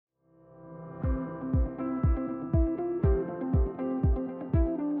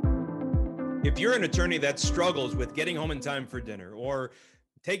If you're an attorney that struggles with getting home in time for dinner, or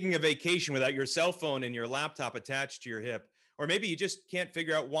taking a vacation without your cell phone and your laptop attached to your hip, or maybe you just can't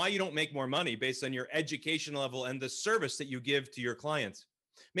figure out why you don't make more money based on your education level and the service that you give to your clients.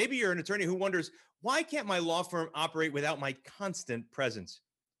 Maybe you're an attorney who wonders, why can't my law firm operate without my constant presence?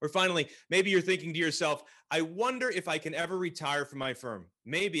 Or finally, maybe you're thinking to yourself, I wonder if I can ever retire from my firm.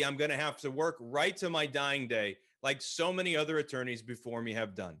 Maybe I'm going to have to work right to my dying day, like so many other attorneys before me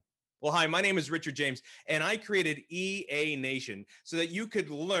have done. Well, hi, my name is Richard James, and I created EA Nation so that you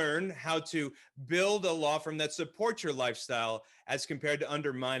could learn how to build a law firm that supports your lifestyle as compared to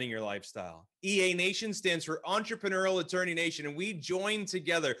undermining your lifestyle. EA Nation stands for Entrepreneurial Attorney Nation, and we join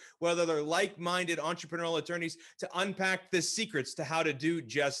together with other like-minded entrepreneurial attorneys to unpack the secrets to how to do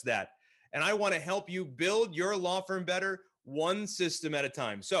just that. And I want to help you build your law firm better, one system at a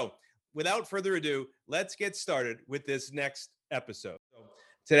time. So without further ado, let's get started with this next episode.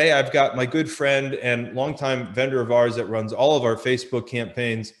 Today, I've got my good friend and longtime vendor of ours that runs all of our Facebook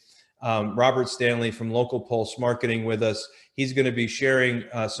campaigns, Robert Stanley from Local Pulse Marketing with us. He's going to be sharing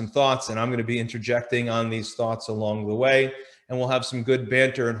some thoughts, and I'm going to be interjecting on these thoughts along the way. And we'll have some good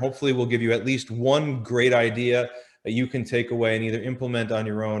banter, and hopefully we'll give you at least one great idea that you can take away and either implement on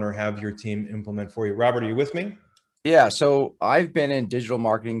your own or have your team implement for you. Robert, are you with me? Yeah, so I've been in digital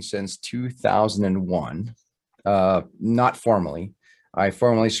marketing since 2001, not formally. I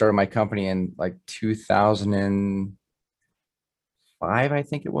formally started my company in like 2005, I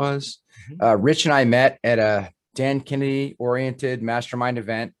think it was. Rich and I met at a Dan Kennedy oriented mastermind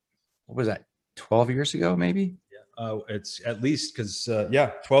event. What was that? 12 years ago, maybe? Yeah. It's at least because,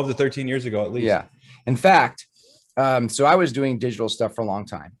 12 to 13 years ago, at least. Yeah. In fact, so I was doing digital stuff for a long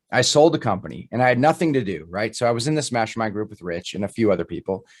time. I sold the company and I had nothing to do, right? So I was in this mastermind group with Rich and a few other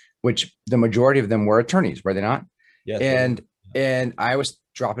people, which the majority of them were attorneys, were they not? Yes. And I was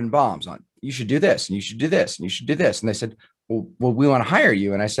dropping bombs on, you should do this and you should do this and you should do this. And they said, well, we want to hire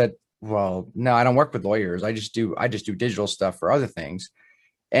you. And I said, well, no, I don't work with lawyers. I just do digital stuff for other things.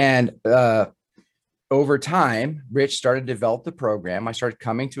 And over time, Rich started to develop the program. I started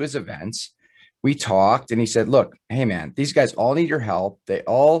coming to his events. We talked and he said, look, hey man, these guys all need your help.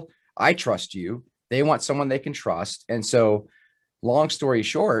 I trust you. They want someone they can trust. And so long story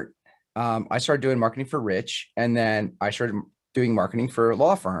short, I started doing marketing for Rich, and then I started doing marketing for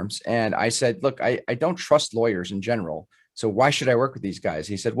law firms. And I said, look, I don't trust lawyers in general. So why should I work with these guys?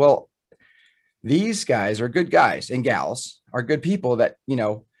 He said, well, these guys are good guys and gals, are good people that,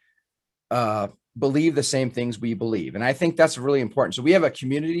 believe the same things we believe. And I think that's really important. So we have a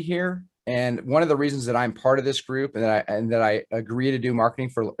community here. And one of the reasons that I'm part of this group and that I agree to do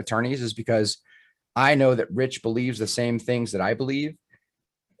marketing for attorneys is because I know that Rich believes the same things that I believe,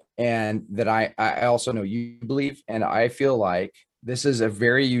 and that I also know you believe. And I feel like this is a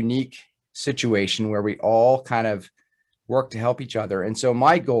very unique situation where we all kind of work to help each other. And so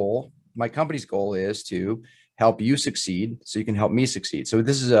my company's goal is to help you succeed so you can help me succeed. So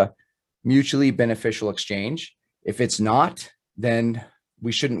this is a mutually beneficial exchange. If it's not, then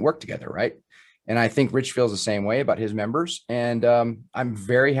we shouldn't work together, right? And I think Rich feels the same way about his members. And I'm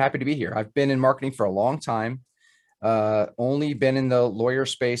very happy to be here. I've been in marketing for a long time. Only been in the lawyer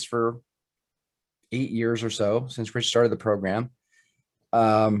space for 8 years or so since Rich started the program.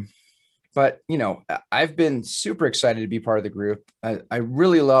 But I've been super excited to be part of the group. I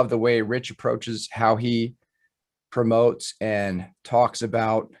really love the way Rich approaches how he promotes and talks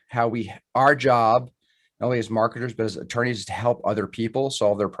about how our job, not only as marketers, but as attorneys, is to help other people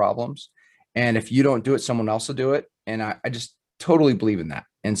solve their problems. And if you don't do it, someone else will do it. And I just totally believe in that.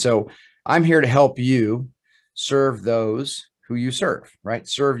 And so I'm here to help you serve those who you serve, right?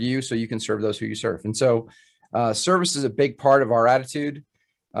 Serve you so you can serve those who you serve. And so service is a big part of our attitude.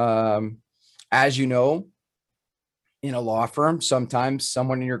 As you know, in a law firm, sometimes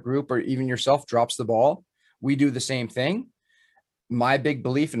someone in your group or even yourself drops the ball. We do the same thing. My big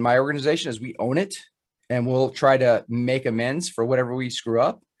belief in my organization is we own it and we'll try to make amends for whatever we screw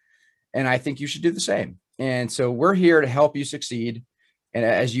up. And I think you should do the same. And so we're here to help you succeed. And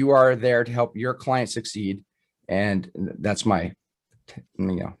as you are there to help your client succeed. And that's my,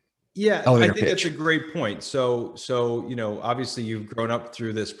 Yeah, I think that's a great point. So, obviously you've grown up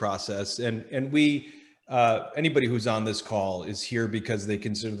through this process, and we, anybody who's on this call is here because they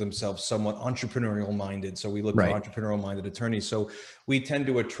consider themselves somewhat entrepreneurial minded. So we look for entrepreneurial minded attorneys. So we tend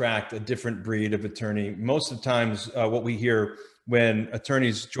to attract a different breed of attorney. Most of the times, what we hear when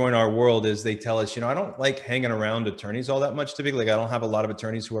attorneys join our world is they tell us, I don't like hanging around attorneys all that much typically. Like, I don't have a lot of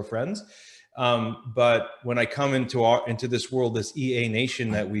attorneys who are friends. But when I come into this world, this EA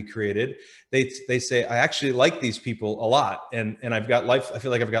Nation that we created, they say I actually like these people a lot, and I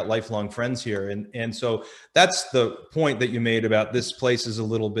feel like I've got lifelong friends here, and so that's the point that you made about this place is a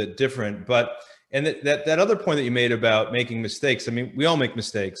little bit different, but. And that other point that you made about making mistakes, I mean, we all make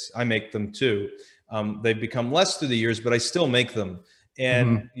mistakes. I make them too. They've become less through the years, but I still make them.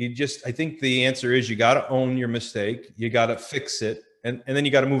 And I think the answer is you got to own your mistake. You got to fix it. And then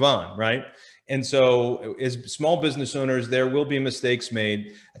you got to move on, right? And so as small business owners, there will be mistakes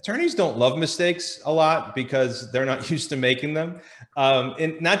made. Attorneys don't love mistakes a lot because they're not used to making them.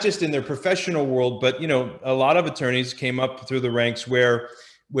 And not just in their professional world, but, a lot of attorneys came up through the ranks where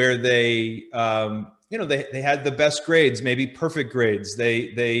they they had the best grades, maybe perfect grades.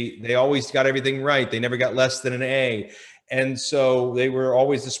 They always got everything right. They never got less than an A. And so they were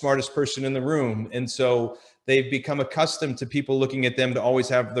always the smartest person in the room. And so they've become accustomed to people looking at them to always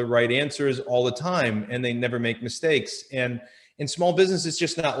have the right answers all the time, and they never make mistakes. And in small business, it's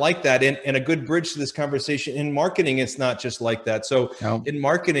just not like that. And a good bridge to this conversation, in marketing, it's not just like that. So in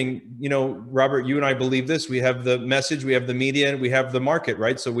marketing, Robert, you and I believe this. We have the message, we have the media, and we have the market,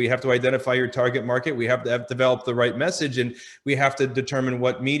 right? So we have to identify your target market. We have to develop the right message, and we have to determine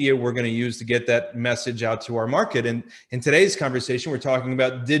what media we're going to use to get that message out to our market. And in today's conversation, we're talking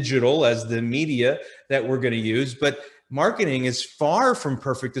about digital as the media that we're going to use. But marketing is far from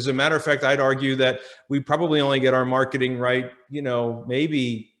perfect. As a matter of fact, I'd argue that we probably only get our marketing right,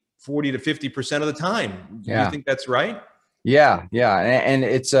 maybe 40 to 50% of the time. Do you think that's right? Yeah. Yeah. And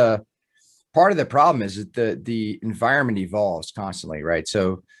it's a part of the problem is that the environment evolves constantly, right?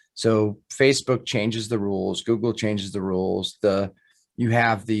 So Facebook changes the rules, Google changes the rules, you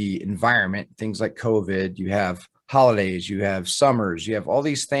have the environment, things like COVID, you have holidays, you have summers, you have all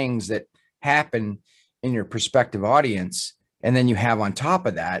these things that happen in your prospective audience. And then you have on top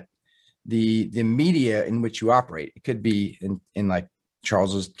of that, the media in which you operate. It could be in like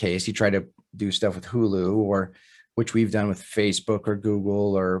Charles's case, he tried to do stuff with Hulu, or which we've done with Facebook or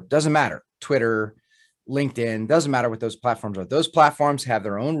Google, or doesn't matter, Twitter, LinkedIn, doesn't matter what those platforms are. Those platforms have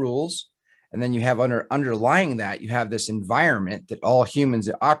their own rules. And then you have underlying that, you have this environment that all humans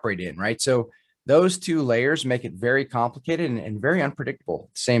operate in, right? So those two layers make it very complicated and very unpredictable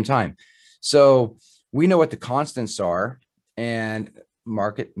at the same time. So we know what the constants are, and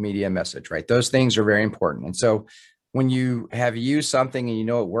market, media, message, right? Those things are very important. And so when you have used something and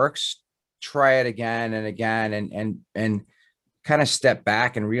it works, try it again and again, and kind of step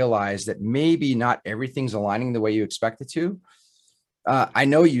back and realize that maybe not everything's aligning the way you expect it to. I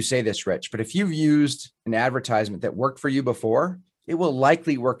know you say this, Rich, but if you've used an advertisement that worked for you before, it will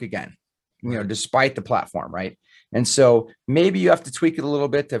likely work again, despite the platform, right? And so maybe you have to tweak it a little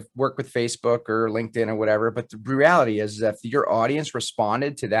bit to work with Facebook or LinkedIn or whatever. But the reality is that if your audience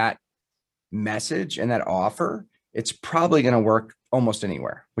responded to that message and that offer, it's probably going to work almost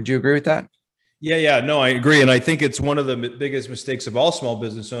anywhere. Would you agree with that? Yeah, no, I agree. And I think it's one of the biggest mistakes of all small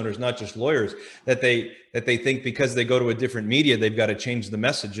business owners, not just lawyers, that they think because they go to a different media, they've got to change the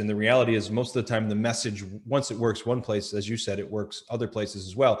message. And the reality is most of the time the message, once it works one place, as you said, it works other places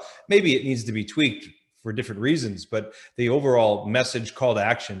as well. Maybe it needs to be tweaked for different reasons, but the overall message, call to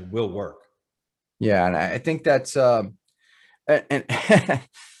action will work. Yeah. And I think that's, and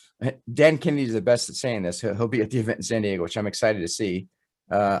Dan Kennedy is the best at saying this. He'll be at the event in San Diego, which I'm excited to see.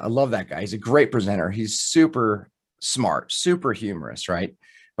 I love that guy. He's a great presenter. He's super smart, super humorous, right?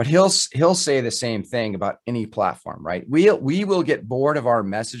 But he'll say the same thing about any platform, right? We will get bored of our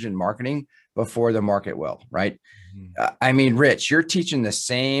message and marketing before the market will, right? I mean, Rich, you're teaching the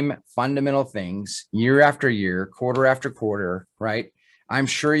same fundamental things year after year, quarter after quarter, right? I'm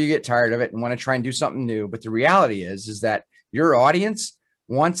sure you get tired of it and want to try and do something new. But the reality is that your audience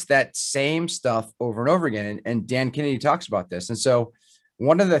wants that same stuff over and over again. And Dan Kennedy talks about this. And so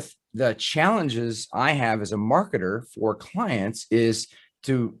one of the challenges I have as a marketer for clients is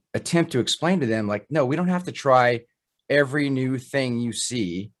to attempt to explain to them, like, no, we don't have to try every new thing you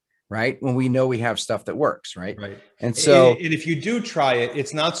see, right? When we know we have stuff that works, right? Right. And so, and if you do try it,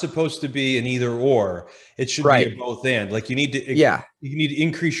 it's not supposed to be an either or. It should be a both and. Like you need to, you need to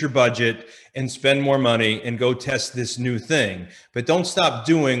increase your budget and spend more money and go test this new thing. But don't stop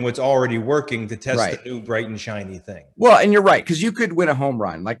doing what's already working to test the new bright and shiny thing. Well, and you're right, because you could win a home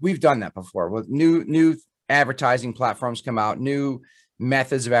run. Like we've done that before with new advertising platforms come out, new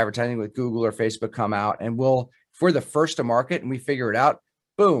methods of advertising with Google or Facebook come out, and if we're the first to market and we figure it out,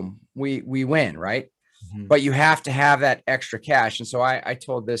 boom, we win, right? Mm-hmm. But you have to have that extra cash. And so I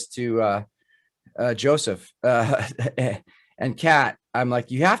told this to Joseph, and And Kat, I'm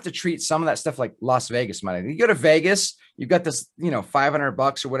like, you have to treat some of that stuff like Las Vegas money. You go to Vegas, you've got this,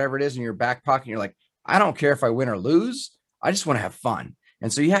 $500 or whatever it is in your back pocket. You're like, I don't care if I win or lose. I just want to have fun.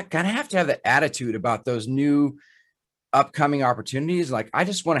 And so you kind of have to have that attitude about those new upcoming opportunities. Like, I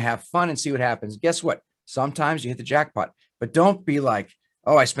just want to have fun and see what happens. Guess what? Sometimes you hit the jackpot, but don't be like,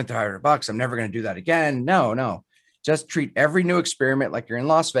 oh, I spent the $100. I'm never going to do that again. No. Just treat every new experiment like you're in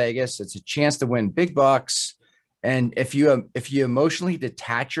Las Vegas. It's a chance to win big bucks. And if you emotionally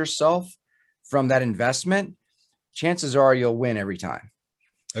detach yourself from that investment, chances are you'll win every time.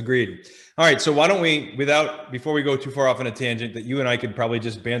 Agreed. All right. So why don't we, before we go too far off on a tangent, that you and I could probably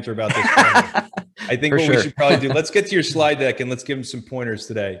just banter about this. I think we should probably do, let's get to your slide deck and let's give them some pointers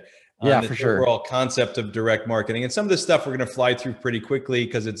today. Yeah, for sure. Overall concept of direct marketing. And some of this stuff we're going to fly through pretty quickly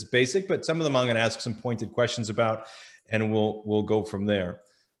because it's basic, but some of them I'm going to ask some pointed questions about, and we'll go from there.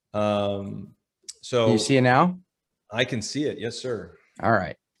 So you see it now? I can see it. Yes, sir. All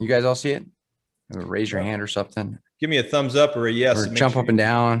right. You guys all see it? Raise your hand or something. Give me a thumbs up or a yes. Or jump up and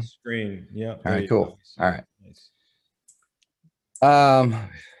down. Screen. Yeah. All right, cool. All right. Nice.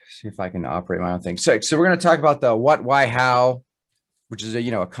 See if I can operate my own thing. So we're going to talk about the what, why, how, which is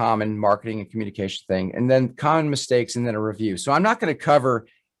a common marketing and communication thing, and then common mistakes, and then a review. So I'm not going to cover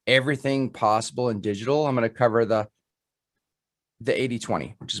everything possible in digital. I'm going to cover the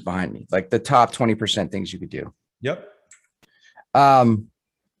 80-20, which is behind me, like the top 20% things you could do. Yep.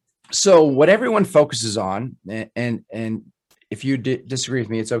 So what everyone focuses on, and if you disagree with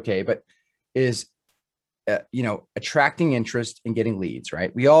me, it's okay, but is, attracting interest and getting leads,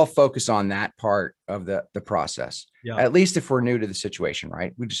 right? We all focus on that part of the process. Yeah. At least if we're new to the situation,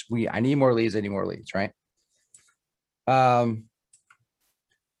 right? I need more leads, right? But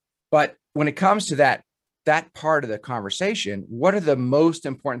when it comes to that part of the conversation, what are the most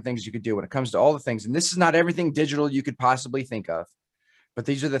important things you could do when it comes to all the things? And this is not everything digital you could possibly think of, but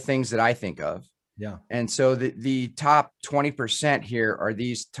these are the things that I think of. Yeah. And so the top 20% here are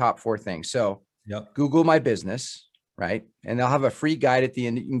these top 4 things. So yep. Google My Business, right? And they'll have a free guide at the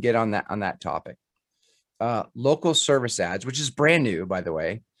end that you can get on that topic. Local service ads, which is brand new, by the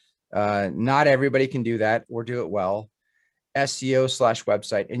way. Not everybody can do that or do it well.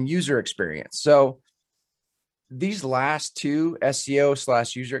 SEO/website and user experience. So these last 2,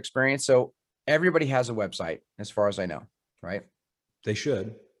 SEO/user experience. So everybody has a website, as far as I know, right? They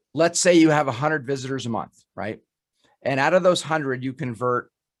should. Let's say you have 100 visitors a month, right? And out of those 100, you convert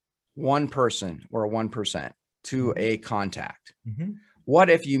one person or 1% to a contact. Mm-hmm. What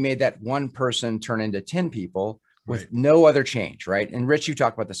if you made that one person turn into 10 people with no other change, right? And Rich, you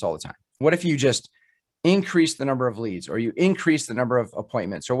talk about this all the time. What if you just increase the number of leads, or you increase the number of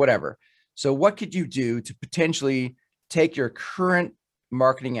appointments, or whatever? So what could you do to potentially take your current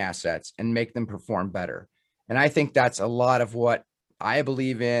marketing assets and make them perform better? And I think that's a lot of what I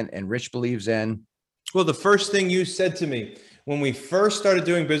believe in and Rich believes in. Well, the first thing you said to me when we first started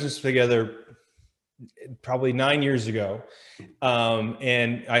doing business together, probably 9 years ago,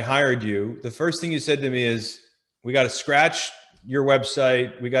 and I hired you, the first thing you said to me is, we got to scratch your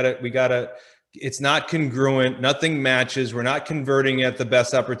website. We got to, it's not congruent. Nothing matches. We're not converting at the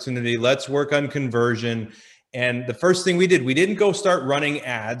best opportunity. Let's work on conversion. And the first thing we did, we didn't go start running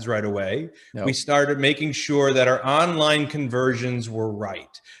ads right away. No. We started making sure that our online conversions were right,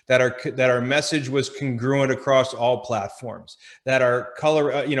 that our message was congruent across all platforms, that our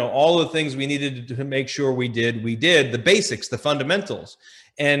color, all the things we needed to make sure we did the basics, the fundamentals.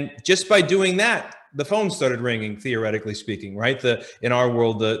 And just by doing that, the phone started ringing, theoretically speaking, right? In our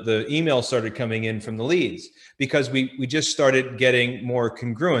world, the email started coming in from the leads because we just started getting more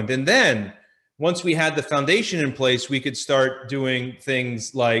congruent. And then once we had the foundation in place, we could start doing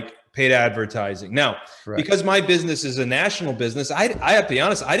things like paid advertising. Now, because my business is a national business, I have to be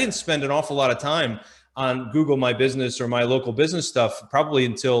honest, I didn't spend an awful lot of time on Google My Business or my local business stuff, probably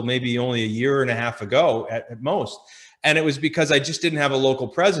until maybe only a year and a half ago at most. And it was because I just didn't have a local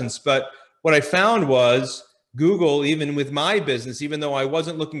presence. But what I found was Google, even with my business, even though I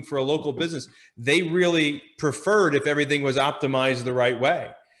wasn't looking for a local business, they really preferred if everything was optimized the right way.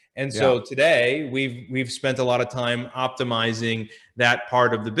 And so today we've spent a lot of time optimizing that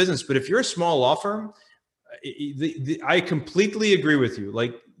part of the business. But if you're a small law firm, I completely agree with you.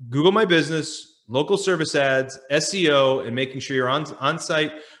 Like Google My Business, local service ads, SEO, and making sure your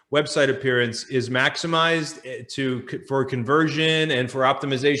on-site website appearance is maximized for conversion and for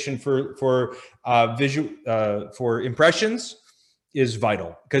optimization for impressions is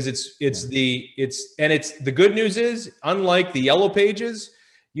vital, because it's the good news is, unlike the yellow pages,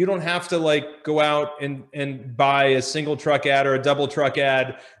 You don't have to like go out and buy a single truck ad or a double truck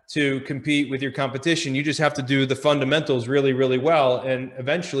ad to compete with your competition. You just have to do the fundamentals really, really well. And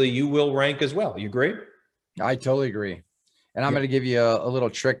eventually you will rank as well. You agree? I totally agree. And I'm Yeah. going to give you a little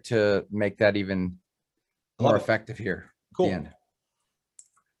trick to make that even more Love it. effective here. Cool. At the end.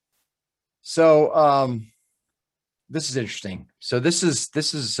 So this is interesting. So this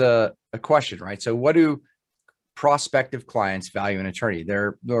is a question, right? So what do prospective clients value an attorney?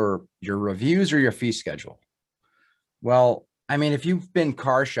 They're your reviews or your fee schedule? Well, I mean, if you've been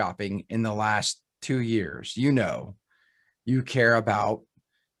car shopping in the last 2 years, you know, you care about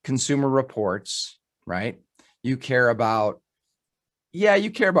consumer reports, right? You care about,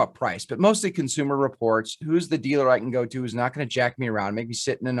 you care about price, but mostly consumer reports. Who's the dealer I can go to who's not going to jack me around, make me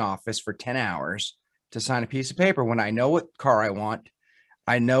sit in an office for 10 hours to sign a piece of paper when I know what car I want,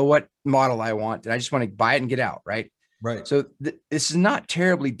 I know what model I want, and I just want to buy it and get out, right? Right. So this is not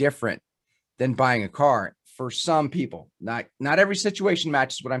terribly different than buying a car for some people. Not every situation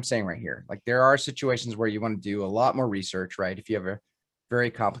matches what I'm saying right here. Like there are situations where you want to do a lot more research, right? If you have a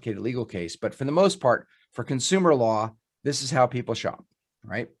very complicated legal case, but for the most part, for consumer law, this is how people shop,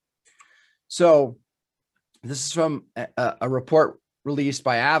 right? So this is from a report released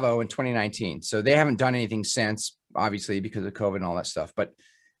by Avvo in 2019. So they haven't done anything since, obviously, because of COVID and all that stuff. But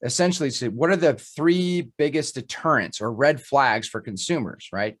essentially, so what are the 3 biggest deterrents or red flags for consumers,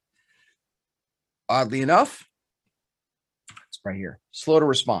 right? Oddly enough, it's right here. Slow to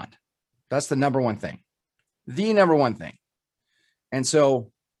respond. That's the number one thing. The number one thing. And so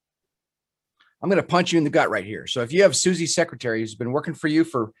I'm going to punch you in the gut right here. So if you have Susie's secretary who's been working for you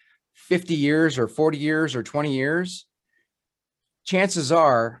for 50 years or 40 years or 20 years, chances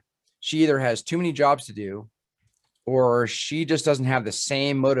are she either has too many jobs to do or she just doesn't have the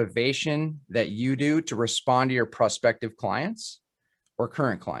same motivation that you do to respond to your prospective clients or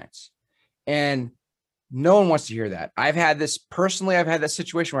current clients. And no one wants to hear that. I've had this personally. I've had that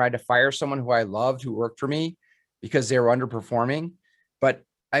situation where I had to fire someone who I loved, who worked for me because they were underperforming. But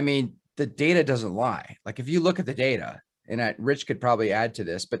I mean, the data doesn't lie. Like if you look at the data, and Rich could probably add to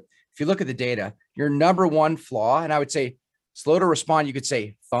this, but if you look at the data, your number one flaw, and I would say slow to respond, you could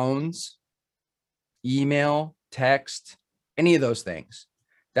say phones, email, text, any of those things.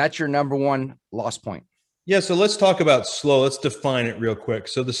 That's your number one loss point. Yeah, so let's talk about slow. Let's define it real quick.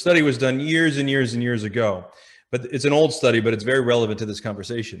 So the study was done years and years and years ago, but it's an old study, but it's very relevant to this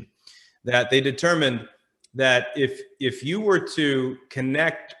conversation, that they determined that if you were to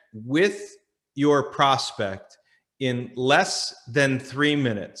connect with your prospect in less than 3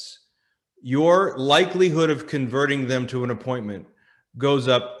 minutes, your likelihood of converting them to an appointment goes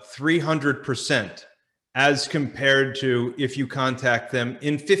up 300% as compared to if you contact them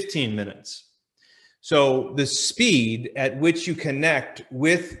in 15 minutes. So the speed at which you connect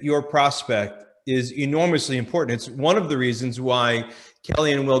with your prospect is enormously important. It's one of the reasons why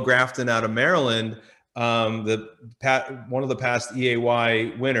Kelly and Will Grafton out of Maryland, one of the past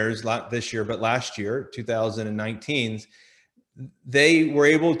EAY winners, not this year, but last year, 2019, they were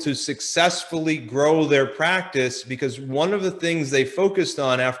able to successfully grow their practice because one of the things they focused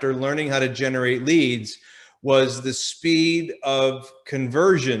on after learning how to generate leads was the speed of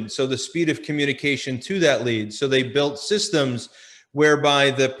conversion. So the speed of communication to that lead. So they built systems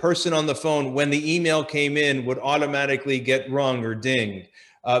whereby the person on the phone, when the email came in, would automatically get rung or dinged.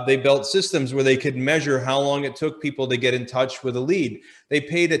 They built systems where they could measure how long it took people to get in touch with a lead. They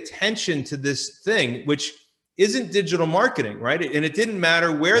paid attention to this thing, which isn't digital marketing, right? And it didn't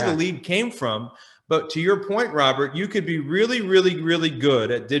matter where the lead came from. But to your point, Robert, you could be really, really, really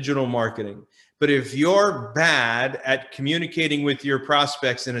good at digital marketing. But if you're bad at communicating with your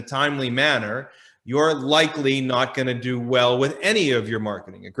prospects in a timely manner, you're likely not going to do well with any of your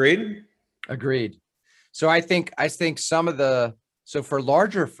marketing. Agreed? Agreed. So I think so for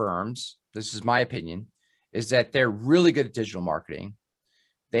larger firms, this is my opinion, is that they're really good at digital marketing.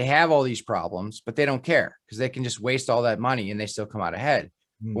 They have all these problems, but they don't care because they can just waste all that money and they still come out ahead.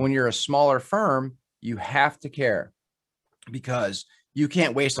 But when you're a smaller firm, you have to care because you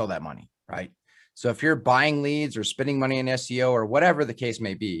can't waste all that money, right? So if you're buying leads or spending money in SEO or whatever the case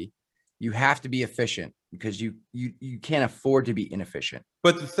may be, you have to be efficient because you can't afford to be inefficient.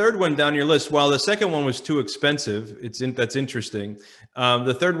 But the third one down your list, while the second one was too expensive, that's interesting.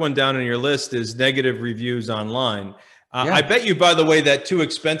 The third one down on your list is negative reviews online. I bet you, by the way, that too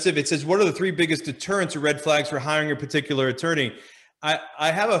expensive. It says, what are the 3 biggest deterrents or red flags for hiring a particular attorney?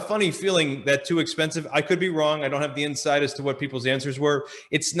 I have a funny feeling that too expensive. I could be wrong. I don't have the insight as to what people's answers were.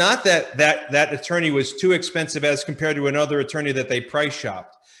 It's not that attorney was too expensive as compared to another attorney that they price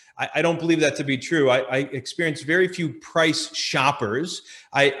shopped. I don't believe that to be true. I experience very few price shoppers.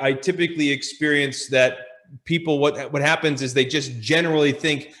 I typically experience that people, what happens is they just generally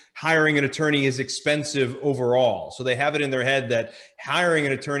think hiring an attorney is expensive overall. So they have it in their head that hiring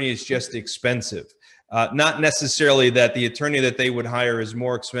an attorney is just expensive. Not necessarily that the attorney that they would hire is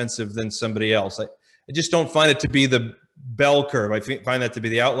more expensive than somebody else. I just don't find it to be the bell curve. I find that to be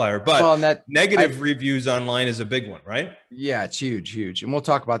the outlier. But negative reviews online is a big one, right? Yeah, it's huge. And we'll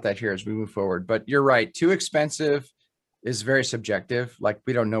talk about that here as we move forward. But you're right. Too expensive is very subjective. Like,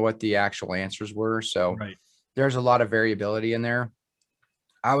 we don't know what the actual answers were. So there's a lot of variability in there.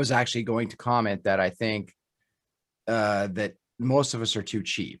 I was actually going to comment that I think that most of us are too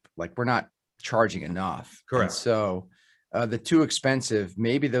cheap. Like, we're not charging enough. Correct. And so the too expensive,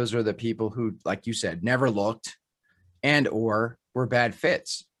 maybe those are the people who, like you said, never looked and or were bad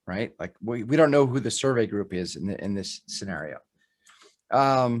fits, right? Like, we don't know who the survey group is in this scenario.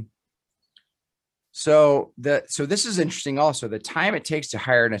 So this is interesting also, the time it takes to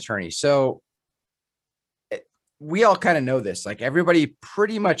hire an attorney. So we all kind of know this, like, everybody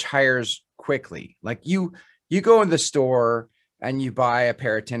pretty much hires quickly. Like, you go in the store and you buy a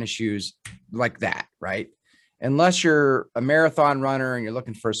pair of tennis shoes like that, right? Unless you're a marathon runner and you're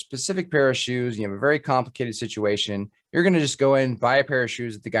looking for a specific pair of shoes, and you have a very complicated situation, you're going to just go in, buy a pair of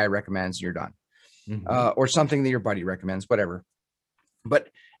shoes that the guy recommends, and you're done. Or something that your buddy recommends, whatever. But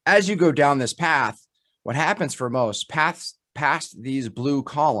as you go down this path, what happens for most paths past these blue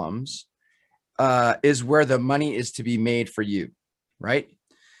columns is where the money is to be made for you, right?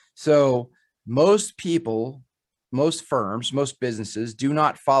 So most people, most firms, most businesses do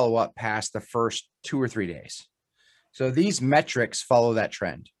not follow up past the first 2 or 3 days. So these metrics follow that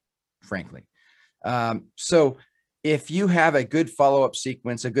trend, frankly. So if you have a good follow-up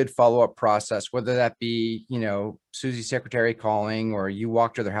sequence, a good follow-up process, whether that be, Susie's secretary calling, or you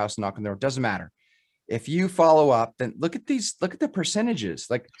walk to their house and knock on their door, doesn't matter. If you follow up, then look at the percentages.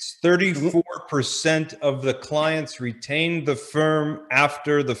 Like, 34% of the clients retained the firm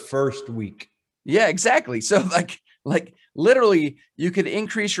after the first week. Yeah, exactly. So like literally you could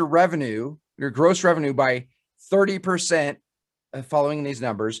increase your revenue, your gross revenue, by 30% following these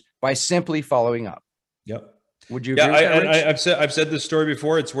numbers by simply following up. Yep. Would you agree with that, Rich? I've said this story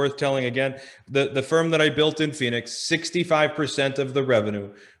before. It's worth telling again. The firm that I built in Phoenix, 65% of the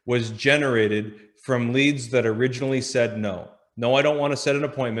revenue was generated from leads that originally said no. No, I don't want to set an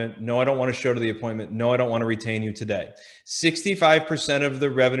appointment. No, I don't want to show to the appointment. No, I don't want to retain you today. 65% of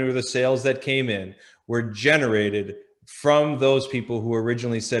the revenue or the sales that came in were generated from those people who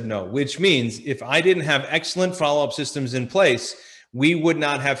originally said no, which means if I didn't have excellent follow-up systems in place, we would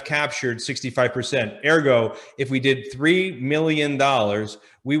not have captured 65%. Ergo, if we did $3 million,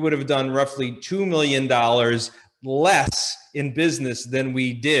 we would have done roughly $2 million less in business than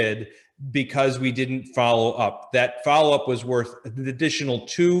we did, because we didn't follow up. That follow-up was worth an additional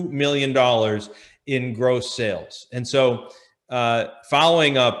 $2 million in gross sales. And so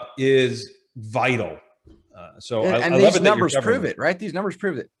following up is vital. And these numbers prove it, right? These numbers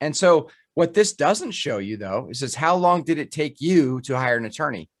prove it. And so what this doesn't show you, though, is how long did it take you to hire an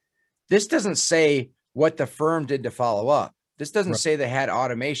attorney? This doesn't say what the firm did to follow up. This doesn't say they had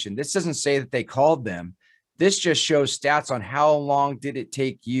automation. This doesn't say that they called them. This just shows stats on how long did it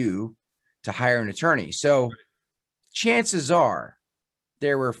take you to hire an attorney. So chances are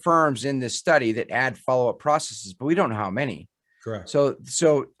there were firms in this study that add follow-up processes, but we don't know how many. Correct. So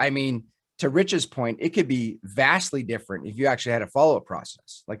I mean, to Rich's point, it could be vastly different if you actually had a follow-up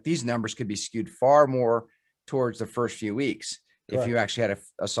process. Like, these numbers could be skewed far more towards the first few weeks if you actually had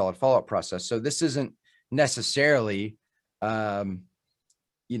a solid follow-up process. So this isn't necessarily, what's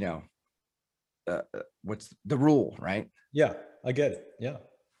the rule, right? Yeah, I get it. Yeah.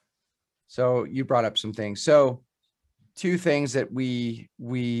 So you brought up some things. So 2 things that we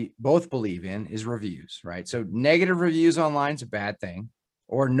both believe in is reviews, right? So negative reviews online is a bad thing,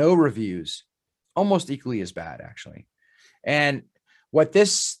 or no reviews, almost equally as bad, actually. And what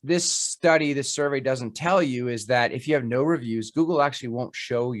this study, this survey doesn't tell you is that if you have no reviews, Google actually won't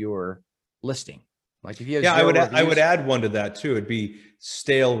show your listing. Like, if you have I would add one to that too. It'd be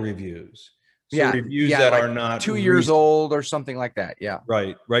stale reviews. So reviews that are not 2 years old or something like that. Yeah.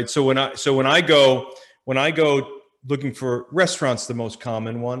 Right. So when I go looking for restaurants, the most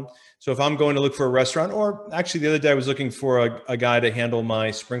common one. So if I'm going to look for a restaurant, or actually the other day I was looking for a guy to handle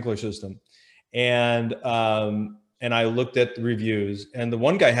my sprinkler system, and I looked at the reviews, and the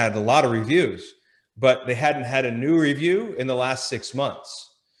one guy had a lot of reviews, but they hadn't had a new review in the last 6 months.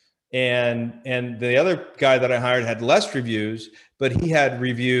 And the other guy that I hired had less reviews, but he had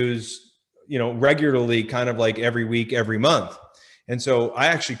reviews, regularly, kind of like every week, every month. And so I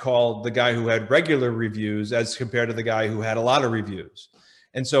actually called the guy who had regular reviews as compared to the guy who had a lot of reviews.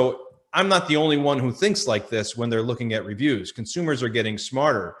 And so I'm not the only one who thinks like this when they're looking at reviews. Consumers are getting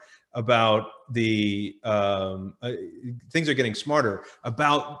smarter about things are getting smarter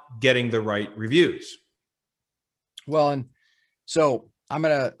about getting the right reviews. Well, and so I'm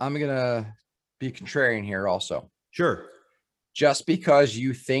gonna be contrarian here also. Sure. Just because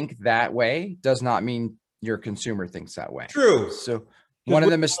you think that way does not mean your consumer thinks that way. True. So one of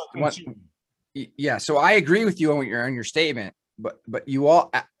them is yeah. So I agree with you on your statement, but you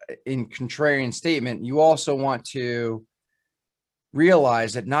all in contrarian statement, you also want to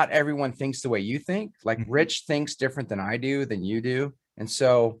realize that not everyone thinks the way you think. Like Rich thinks different than I do, than you do. And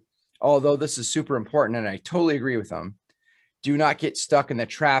so although this is super important and I totally agree with them, do not get stuck in the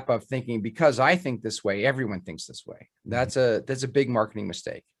trap of thinking because I think this way, everyone thinks this way. That's a big marketing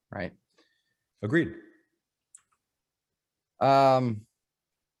mistake, right? Agreed. So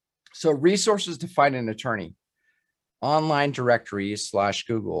resources to find an attorney, online directories /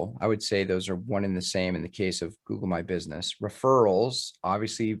 Google. I would say those are one and the same in the case of Google My Business. Referrals,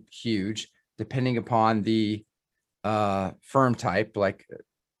 obviously huge, depending upon the firm type, like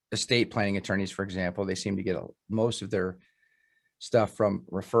estate planning attorneys, for example, they seem to get most of their stuff from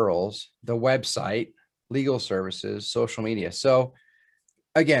referrals, the website, legal services, social media. So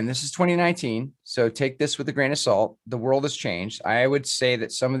again, this is 2019. So take this with a grain of salt. The world has changed. I would say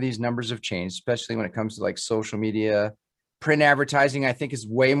that some of these numbers have changed, especially when it comes to like social media, print advertising, I think is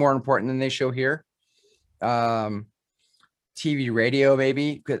way more important than they show here. TV, radio,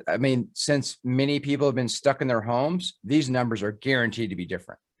 maybe. I mean, since many people have been stuck in their homes, these numbers are guaranteed to be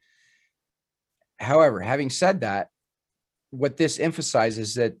different. However, having said that, what this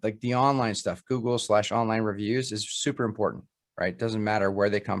emphasizes that like the online stuff, Google / online reviews is super important, right? Doesn't matter where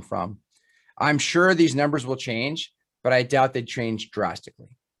they come from. I'm sure these numbers will change, but I doubt they'd change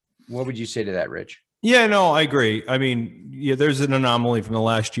drastically. What would you say to that, Rich? Yeah, no, I agree. I mean, yeah, there's an anomaly from the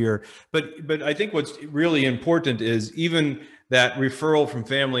last year, but I think what's really important is even that referral from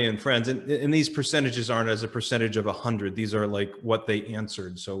family and friends, and these percentages aren't as a percentage of 100. These are like what they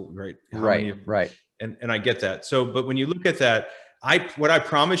answered. So, right. Right. And I get that. So, but when you look at that, what I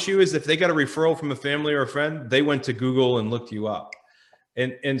promise you is if they got a referral from a family or a friend, they went to Google and looked you up.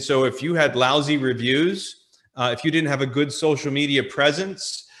 And so if you had lousy reviews, if you didn't have a good social media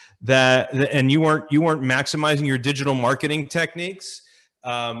presence, and you weren't maximizing your digital marketing techniques,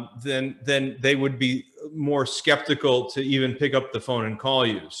 then they would be more skeptical to even pick up the phone and call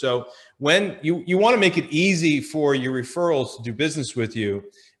you. So when you want to make it easy for your referrals to do business with you,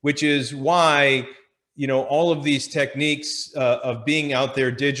 which is why all of these techniques of being out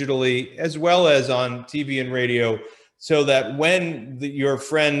there digitally as well as on TV and radio, so that when your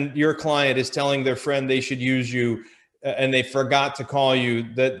client is telling their friend they should use you, and they forgot to call you,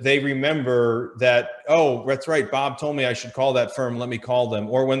 that they remember that, oh, that's right, Bob told me I should call that firm, let me call them.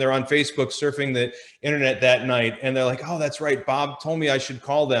 Or when they're on Facebook surfing the internet that night and they're like, oh, that's right, Bob told me I should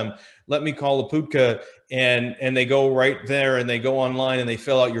call them, let me call Laputka. And they go right there and they go online and they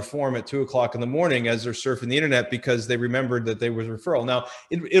fill out your form at 2:00 in the morning as they're surfing the internet because they remembered that there was a referral. Now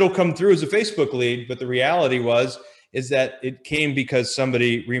it'll come through as a Facebook lead, but the reality is that it came because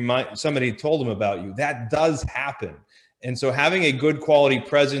somebody told them about you. That does happen. And so having a good quality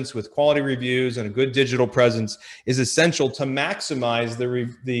presence with quality reviews and a good digital presence is essential to maximize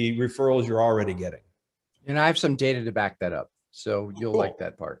the referrals you're already getting. And I have some data to back that up. So you'll like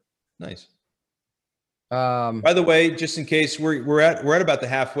that part. Nice. By the way, just in case we're at about the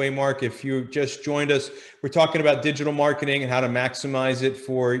halfway mark. If you just joined us, we're talking about digital marketing and how to maximize it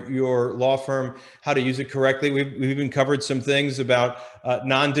for your law firm, how to use it correctly. We've even covered some things about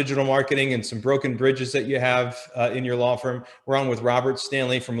non-digital marketing and some broken bridges that you have in your law firm. We're on with Robert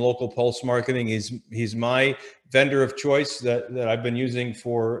Stanley from Local Pulse Marketing. He's my vendor of choice that I've been using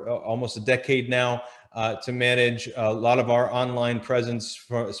for almost a decade now. To manage a lot of our online presence,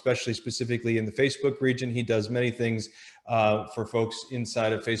 especially specifically in the Facebook region. He does many things for folks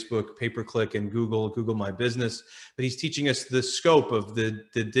inside of Facebook, pay-per-click, and Google My Business. But he's teaching us the scope of the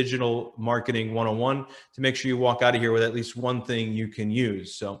digital marketing 101 to make sure you walk out of here with at least one thing you can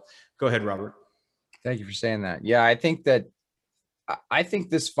use. So go ahead, Robert. Thank you for saying that. Yeah, I think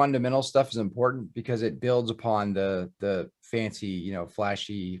this fundamental stuff is important because it builds upon the fancy,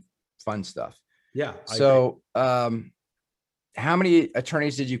 flashy, fun stuff. Yeah. So, how many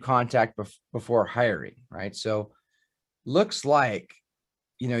attorneys did you contact before hiring? Right. So looks like,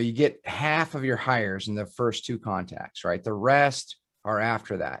 you get half of your hires in the first 2 contacts, right? The rest are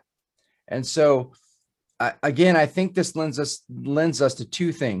after that. And so, again, I think this lends us to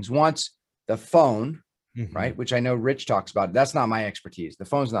 2 things. Once the phone, right? Which I know Rich talks about. That's not my expertise. The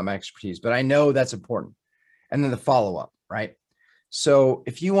phone's not my expertise, but I know that's important. And then the follow-up, right? So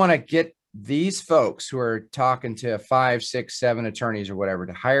if you want to get these folks who are talking to 5, 6, 7 attorneys or whatever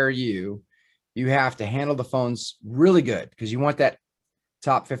to hire you, you have to handle the phones really good because you want that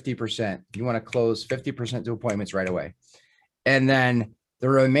top 50%. You want to close 50% to appointments right away. And then the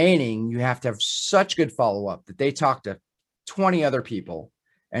remaining, you have to have such good follow-up that they talk to 20 other people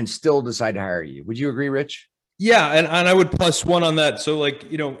and still decide to hire you. Would you agree, Rich? Yeah. And I would plus one on that. So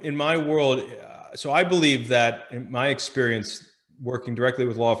like, in my world, so I believe that in my experience working directly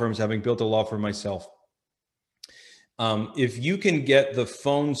with law firms, having built a law firm myself, if you can get the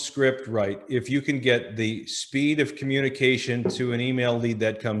phone script right, if you can get the speed of communication to an email lead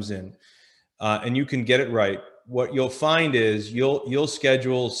that comes in, and you can get it right, what you'll find is you'll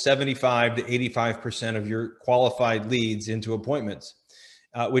schedule 75 to 85% of your qualified leads into appointments,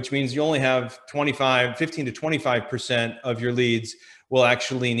 which means you only have 15 to 25% of your leads will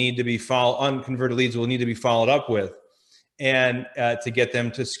actually need to be unconverted leads will need to be followed up with, and to get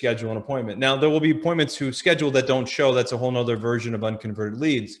them to schedule an appointment. Now, there will be appointments who schedule that don't show. That's a whole nother version of unconverted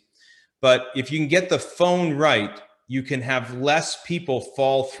leads. But if you can get the phone right, you can have less people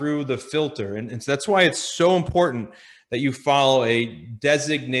fall through the filter. And so that's why it's so important that you follow a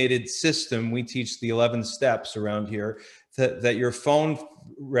designated system. We teach the 11 steps around here that your phone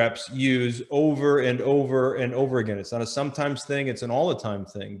reps use over and over and over again. It's not a sometimes thing, it's an all the time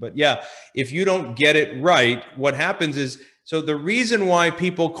thing. But yeah, if you don't get it right, what happens is, so the reason why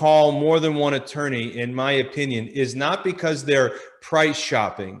people call more than one attorney, in my opinion, is not because they're price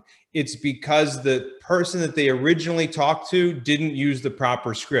shopping. It's because the person that they originally talked to didn't use the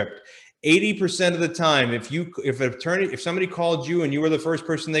proper script. 80% of the time, if somebody called you and you were the first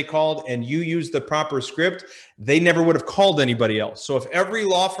person they called and you used the proper script, they never would have called anybody else. So if every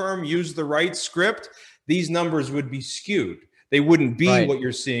law firm used the right script, these numbers would be skewed. They wouldn't be what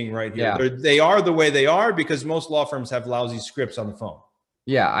you're seeing right here. Yeah. They are the way they are because most law firms have lousy scripts on the phone.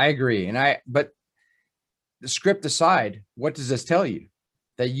 Yeah, I agree. But the script aside, what does this tell you?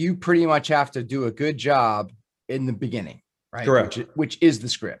 That you pretty much have to do a good job in the beginning, right? Correct. Which is the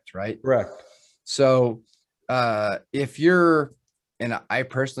script, right? Correct. So if you're, and I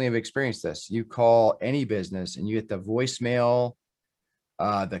personally have experienced this, you call any business and you get the voicemail,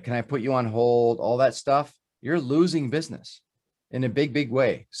 can I put you on hold, all that stuff, you're losing business in a big, big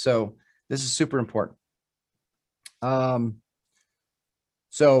way. So this is super important.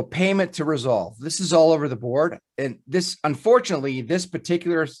 So payment to resolve, this is all over the board. And this, unfortunately, this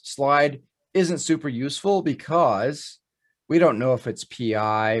particular slide isn't super useful because we don't know if it's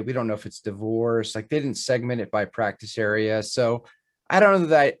PI. We don't know if it's divorce. Like they didn't segment it by practice area. So I don't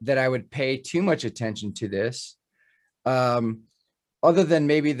know that I would pay too much attention to this, other than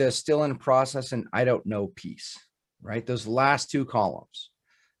maybe the still in process and I don't know piece, right? Those last two columns.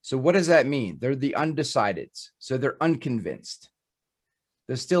 So what does that mean? They're the undecideds. So they're unconvinced.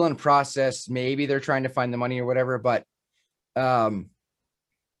 They're still in process. Maybe they're trying to find the money or whatever, but I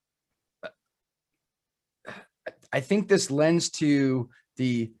think this lends to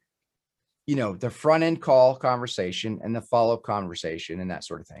the front end call conversation and the follow-up conversation and that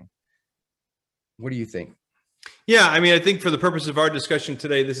sort of thing. What do you think? Yeah, I mean, I think for the purpose of our discussion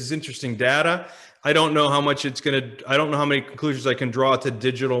today, this is interesting data. I don't know how much I don't know how many conclusions I can draw to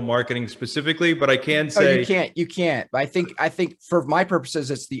digital marketing specifically, but I can say you can't. But I think for my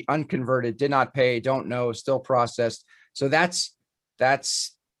purposes, it's the unconverted, did not pay, don't know, still processed. So that's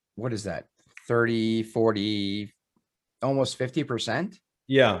what is that? 30, 40, almost 50%.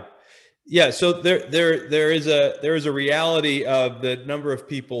 Yeah. Yeah. So there is a reality of the number of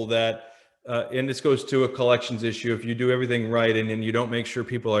people that, and this goes to a collections issue. If you do everything right and then you don't make sure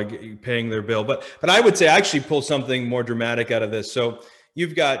people are paying their bill, but I would say I actually pull something more dramatic out of this. So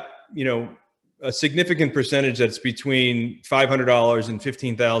you've got, a significant percentage that's between $500 and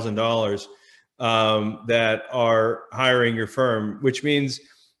 $15,000 that are hiring your firm, which means,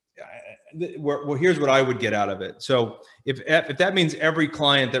 well, here's what I would get out of it. So if that means every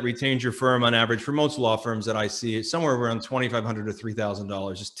client that retains your firm on average, for most law firms that I see, is somewhere around $2,500 to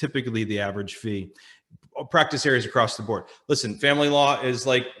 $3,000 is typically the average fee. Practice areas across the board. Listen, family law is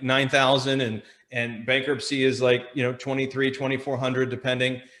like $9,000 and bankruptcy is like, $2,300, $2,400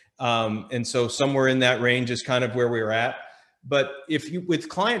 depending. And so somewhere in that range is kind of where we're at. But with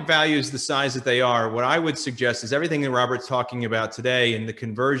client values the size that they are, what I would suggest is everything that Robert's talking about today and the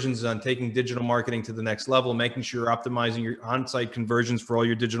conversions on taking digital marketing to the next level, making sure you're optimizing your on-site conversions for all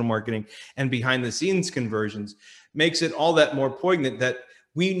your digital marketing and behind the scenes conversions makes it all that more poignant that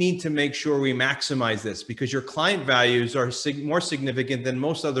we need to make sure we maximize this because your client values are more significant than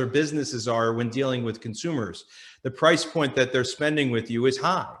most other businesses are when dealing with consumers. The price point that they're spending with you is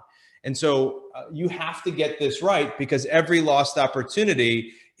high. And so you have to get this right because every lost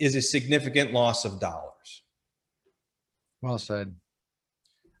opportunity is a significant loss of dollars. Well said.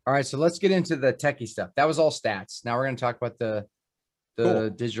 All right, so let's get into the techie stuff. That was all stats. Now we're going to talk about the cool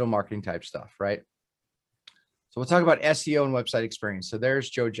digital marketing type stuff, right? So we'll talk about SEO and website experience. So there's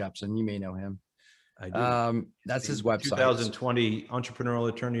Joe Jepson. You may know him. I do. That's his website. 2020 Entrepreneurial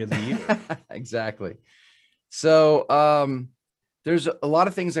Attorney of the Year. Exactly. So there's a lot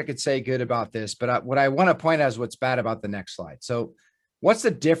of things I could say good about this, but what I want to point out is what's bad about the next slide. So what's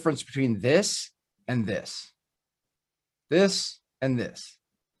the difference between this and this? This and this?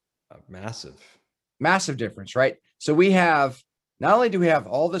 Massive difference, right? So we have, not only do we have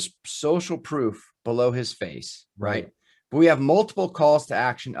all this social proof below his face, right? But we have multiple calls to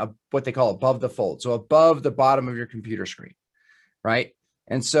action of what they call above the fold. So above the bottom of your computer screen, right?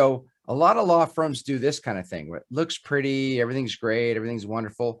 And so a lot of law firms do this kind of thing where it looks pretty, everything's great, everything's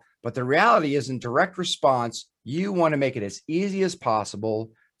wonderful. But the reality is in direct response, you want to make it as easy as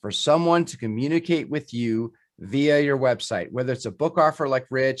possible for someone to communicate with you via your website, whether it's a book offer like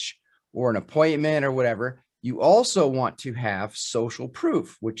Rich or an appointment or whatever. You also want to have social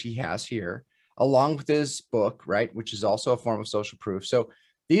proof, which he has here, along with his book, right? Which is also a form of social proof. So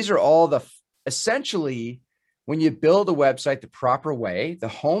these are all essentially, when you build a website the proper way, the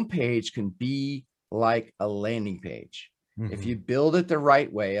homepage can be like a landing page. Mm-hmm. If you build it the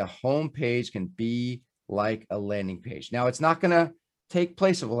right way, a homepage can be like a landing page. Now, it's not going to take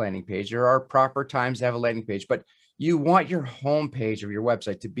place of a landing page. There are proper times to have a landing page, but you want your homepage of your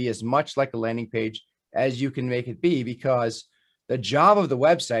website to be as much like a landing page as you can make it be, because the job of the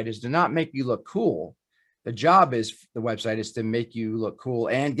website is to not make you look cool. The job is the website is to make you look cool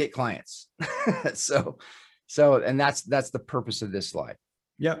and get clients. And that's the purpose of this slide.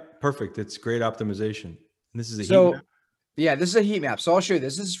 Yeah, perfect. It's great optimization. And this is a heat map. Yeah, this is a heat map. So I'll show you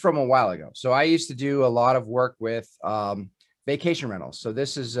this. This is from a while ago. So I used to do a lot of work with vacation rentals. So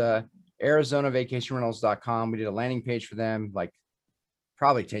this is ArizonaVacationRentals.com. We did a landing page for them like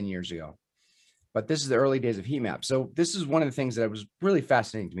probably 10 years ago. But this is the early days of heat map. So this is one of the things that was really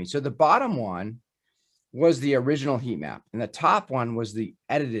fascinating to me. So the bottom one was the original heat map, and the top one was the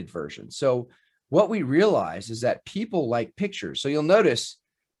edited version. So what we realized is that people like pictures. So you'll notice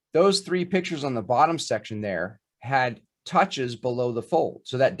those 3 pictures on the bottom section there had touches below the fold.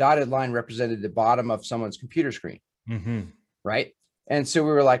 So that dotted line represented the bottom of someone's computer screen, right? And so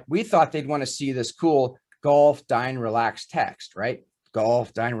we were like, we thought they'd want to see this cool golf, dine, relax text, right?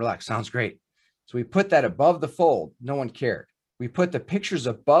 Golf, dine, relax. Sounds great. So we put that above the fold. No one cared. We put the pictures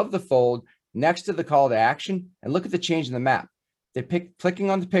above the fold next to the call to action, and look at the change in the map. They're clicking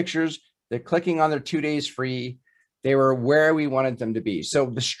on the pictures. They're clicking on their 2 days free. They were where we wanted them to be. So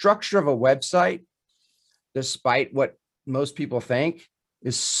the structure of a website, despite what most people think,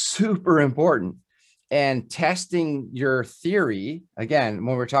 is super important. And testing your theory, again,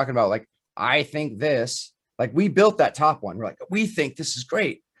 when we're talking about like, I think this, like we built that top one. We're like, we think this is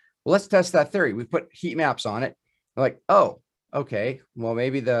great. Well, let's test that theory. We put heat maps on it. We're like, oh, okay. Well,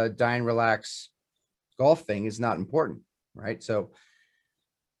 maybe the dine, relax golf thing is not important, right? So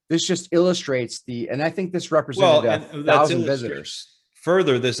this just illustrates and I think this represented 1,000 visitors.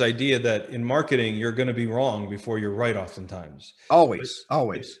 Further, this idea that in marketing, you're going to be wrong before you're right oftentimes. Always.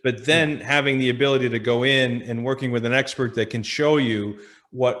 But then having the ability to go in and working with an expert that can show you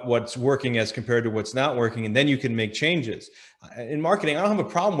what's working as compared to what's not working, and then you can make changes. In marketing, I don't have a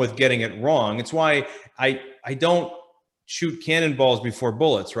problem with getting it wrong. It's why I don't shoot cannonballs before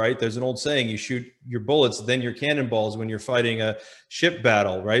bullets, right? There's an old saying, you shoot your bullets, then your cannonballs when you're fighting a ship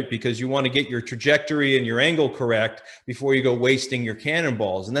battle, right? Because you want to get your trajectory and your angle correct before you go wasting your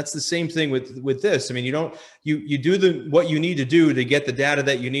cannonballs. And that's the same thing with this. I mean, you do what you need to do to get the data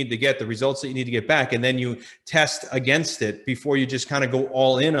that you need to get, the results that you need to get back, and then you test against it before you just kind of go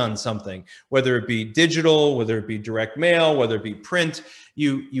all in on something, whether it be digital, whether it be direct mail, whether it be print.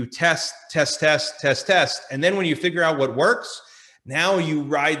 You test. And then when you figure out what works, now you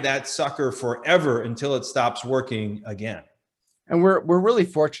ride that sucker forever until it stops working again. And we're really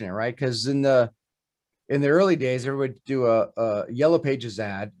fortunate, right? Because in the early days, everybody would do a Yellow Pages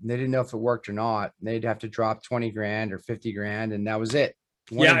ad, and they didn't know if it worked or not. They'd have to drop 20 grand or 50 grand, and that was it.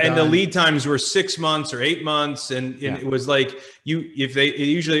 And the lead times were 6 months or 8 months. And it was like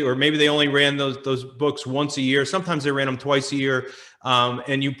maybe they only ran those books once a year. Sometimes they ran them twice a year.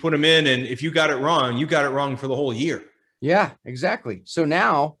 And you put them in, and if you got it wrong, you got it wrong for the whole year. Yeah, exactly. So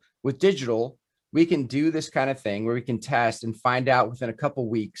now with digital, we can do this kind of thing where we can test and find out within a couple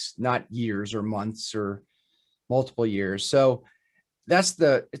weeks, not years or months or multiple years. So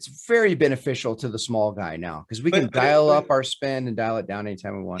it's very beneficial to the small guy now because we can dial up our spend and dial it down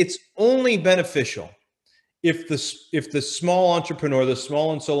anytime we want. It's only beneficial if the small entrepreneur, the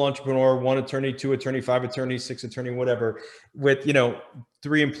small and sole entrepreneur, 1 attorney, 2 attorney, 5 attorney, 6 attorney, whatever, with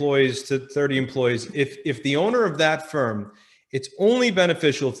 3 employees to 30 employees, if the owner of that firm, it's only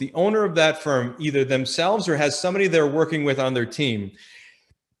beneficial if the owner of that firm either themselves or has somebody they're working with on their team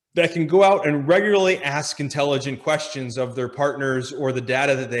that can go out and regularly ask intelligent questions of their partners or the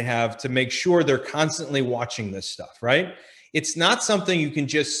data that they have to make sure they're constantly watching this stuff, right? It's not something you can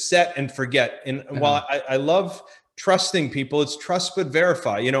just set and forget. And while I love trusting people, it's trust but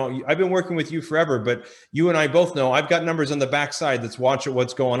verify. I've been working with you forever, but you and I both know I've got numbers on the backside that's watching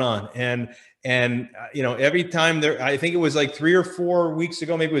what's going on. And every time I think it was like 3 or 4 weeks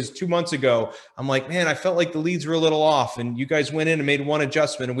ago, maybe it was 2 months ago, I'm like, man, I felt like the leads were a little off, and you guys went in and made one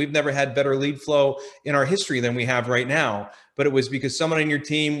adjustment, and we've never had better lead flow in our history than we have right now. But it was because someone on your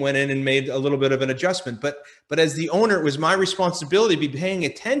team went in and made a little bit of an adjustment. But as the owner, it was my responsibility to be paying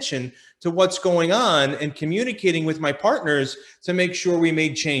attention to what's going on and communicating with my partners to make sure we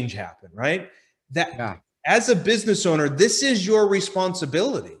made change happen, right? As a business owner, this is your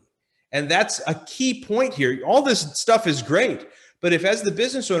responsibility. And that's a key point here. All this stuff is great, but if as the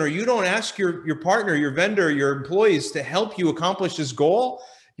business owner, you don't ask your partner, your vendor, your employees to help you accomplish this goal,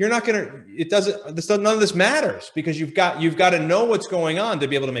 you're not going to, none of this matters because you've got to know what's going on to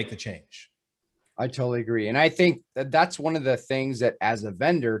be able to make the change. I totally agree. And I think that's one of the things that as a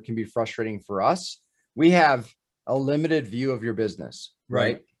vendor can be frustrating for us. We have a limited view of your business,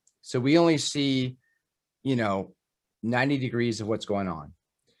 right? So we only see, 90 degrees of what's going on.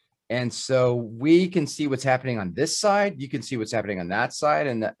 And so we can see what's happening on this side. You can see what's happening on that side.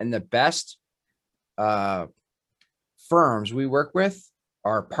 And the best firms we work with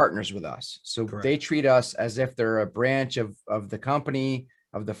are partners with us. So They treat us as if they're a branch of the company,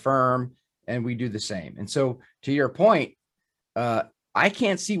 of the firm, and we do the same. And so to your point, I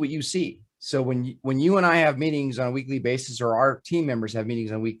can't see what you see. So when you and I have meetings on a weekly basis, or our team members have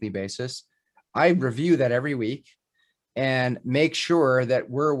meetings on a weekly basis, I review that every week and make sure that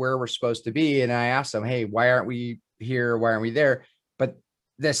we're where we're supposed to be. And I ask them, hey, why aren't we here? Why aren't we there? But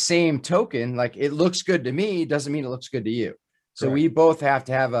the same token, like it looks good to me, doesn't mean it looks good to you. So we both have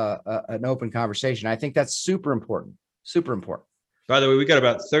to have an open conversation. I think that's super important. Super important. By the way, we got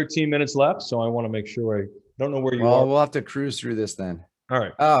about 13 minutes left. So I want to make sure I don't know where you are. We'll have to cruise through this then. All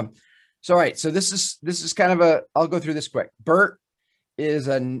right. All right. So this is kind of I'll go through this quick. BERT is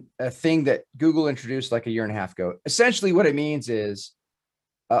a thing that Google introduced like a year and a half ago. Essentially what it means is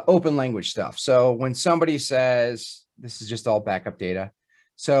open language stuff. So when somebody says, this is just all backup data.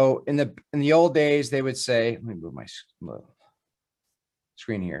 So in the old days, they would say, let me move my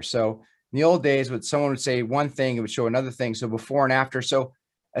screen here. So in the old days, someone would say one thing, it would show another thing. So before and after. So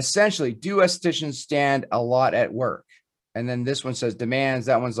essentially, do estheticians stand a lot at work? And then this one says demands.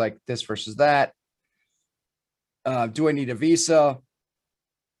 That one's like this versus that. Do I need a visa?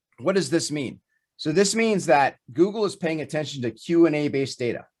 What does this mean? So this means that Google is paying attention to Q&A based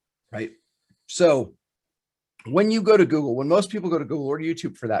data, right? So when you go to Google, when most people go to Google or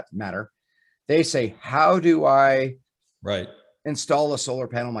YouTube for that matter, they say, how do I install a solar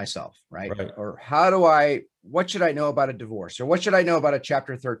panel myself, right? Or what should I know about a divorce? Or what should I know about a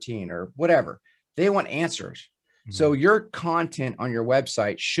chapter 13 or whatever? They want answers. Mm-hmm. So your content on your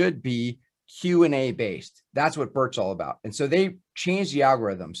website should be Q&A based. That's what BERT's all about. And so they changed the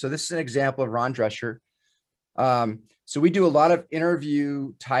algorithm. So this is an example of Ron Drescher. So we do a lot of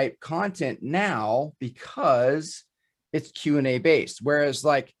interview type content now because it's Q&A based. Whereas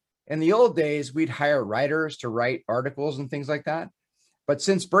like in the old days, we'd hire writers to write articles and things like that. But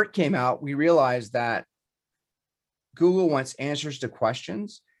since BERT came out, we realized that Google wants answers to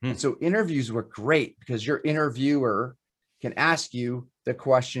questions. And so interviews were great because your interviewer can ask you the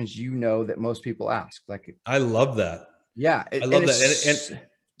questions that most people ask. Like, I love that. Yeah. I love that.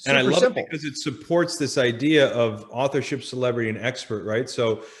 And I love it because it supports this idea of authorship, celebrity, and expert, right?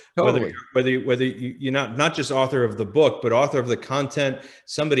 So whether you're not just author of the book, but author of the content,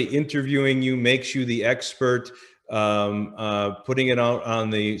 somebody interviewing you makes you the expert, putting it out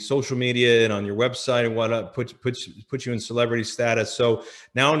on the social media and on your website and whatnot, puts you in celebrity status. So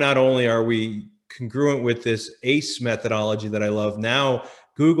now not only are we congruent with this ACE methodology that I love, now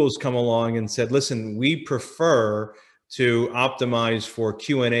Google's come along and said, listen, we prefer to optimize for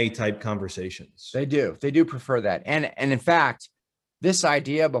Q&A type conversations. They do prefer that. And in fact, this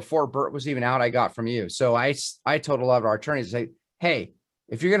idea before BERT was even out, I got from you. So I told a lot of our attorneys, say, hey,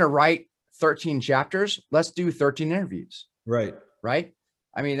 if you're going to write 13 chapters. Let's do 13 interviews. Right. Right.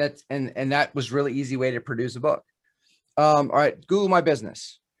 I mean, that's, and that was really easy way to produce a book. All right. Google My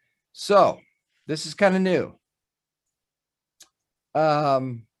Business. So this is kind of new.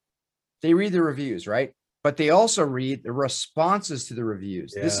 They read the reviews, right? But they also read the responses to the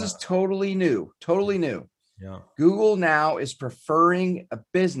reviews. Yeah. This is totally new, totally new. Yeah. Google now is preferring a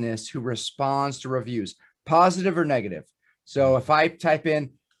business who responds to reviews, positive or negative. So if I type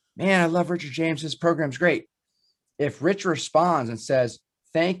in, man, I love Richard James, this program's great. If Rich responds and says,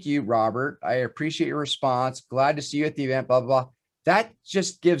 thank you, Robert, I appreciate your response, glad to see you at the event, blah, blah, blah, that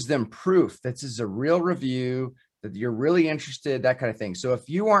just gives them proof that this is a real review, that you're really interested, that kind of thing. So if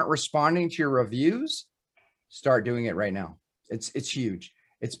you aren't responding to your reviews, start doing it right now. It's huge.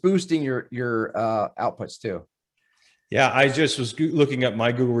 It's boosting your outputs too. Yeah, I just was looking at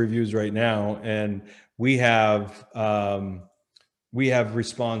my Google reviews right now, and we have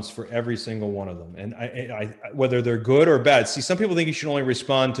response for every single one of them, and I whether they're good or bad. See, some people think you should only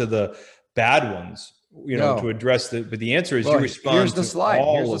respond to the bad ones, to address but the answer is you respond. Here's the slide.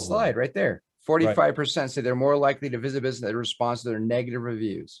 Here's the slide right there. 45% say they're more likely to visit business that responds to their negative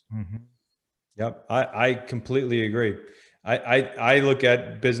reviews. Mm-hmm. Yep, I completely agree. I look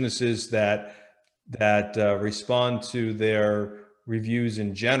at businesses that respond to their reviews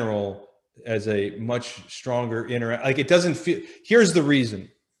in general as a much stronger like it doesn't feel. Here's the reason,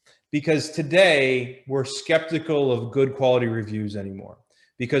 because today we're skeptical of good quality reviews anymore,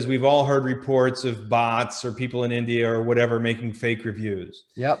 because we've all heard reports of bots or people in India or whatever making fake reviews.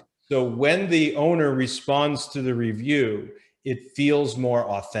 Yep. So when the owner responds to the review, it feels more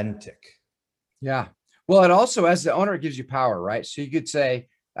authentic. Yeah. Well, it also, as the owner, it gives you power, right? So you could say,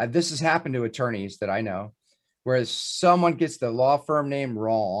 this has happened to attorneys that I know, whereas someone gets the law firm name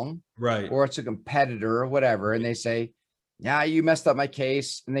wrong, right? Or it's a competitor or whatever. And they say, yeah, you messed up my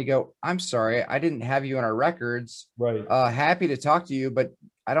case. And they go, I'm sorry, I didn't have you in our records. Right. Happy to talk to you, but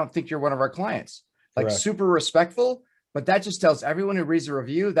I don't think you're one of our clients. Like Correct. Super respectful, but that just tells everyone who reads the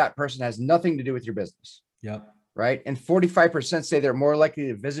review, that person has nothing to do with your business. Yep. Right. And 45% say they're more likely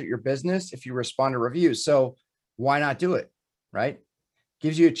to visit your business if you respond to reviews. So why not do it? Right.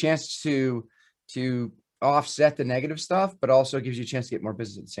 Gives you a chance to offset the negative stuff, but also gives you a chance to get more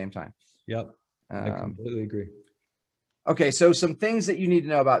business at the same time. Yep. I completely agree. Okay. So some things that you need to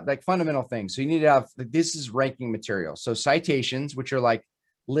know about, like fundamental things. So you need to have, this is ranking material. So citations, which are like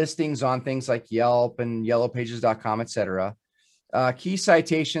listings on things like Yelp and yellowpages.com, et cetera. Key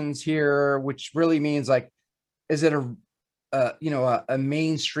citations here, which really means like, is it a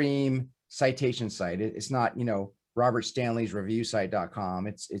mainstream citation site? It's not, Robert Stanley's reviewsite.com.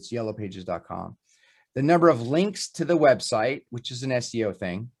 It's yellowpages.com. The number of links to the website, which is an SEO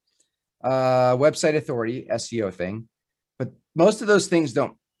thing, website authority, SEO thing. But most of those things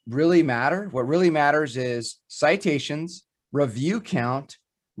don't really matter. What really matters is citations, review count,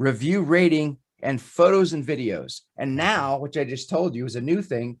 review rating, and photos and videos. And now, which I just told you is a new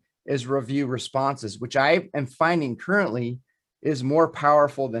thing, is review responses, which I am finding currently is more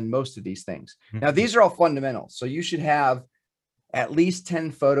powerful than most of these things. Now, these are all fundamentals. So you should have at least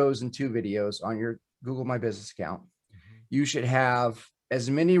 10 photos and 2 videos on your Google My Business account. You should have as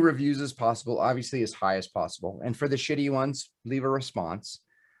many reviews as possible, obviously as high as possible. And for the shitty ones, leave a response.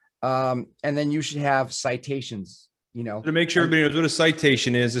 And then you should have citations, To make sure everybody knows what a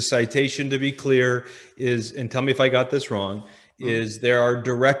citation is. A citation, to be clear, is, and tell me if I got this wrong, is there are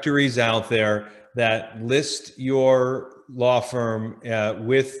directories out there that list your law firm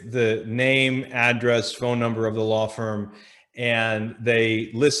with the name, address, phone number of the law firm, and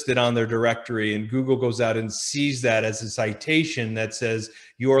they list it on their directory, and Google goes out and sees that as a citation that says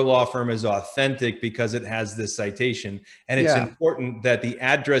your law firm is authentic because it has this citation. And it's important that the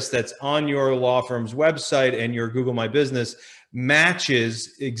address that's on your law firm's website and your Google My Business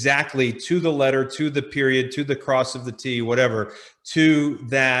matches exactly to the letter, to the period, to the cross of the T, whatever, to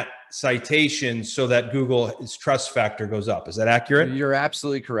that citation, so that Google's trust factor goes up. Is that accurate? You're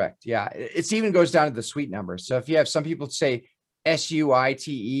absolutely correct. Yeah. It even goes down to the suite number. So if you have some people say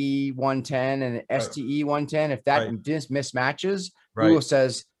SUITE 110 and STE 110, if that mismatches, Google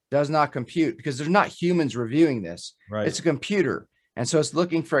says does not compute, because there's not humans reviewing this. Right. It's a computer. And so it's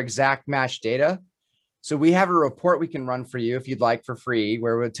looking for exact match data. So we have a report we can run for you if you'd like for free,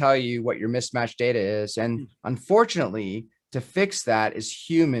 where we'll tell you what your mismatch data is. And unfortunately, to fix that is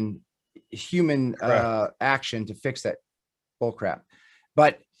human action to fix that bullcrap.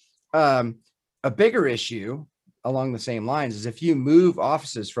 But a bigger issue along the same lines is if you move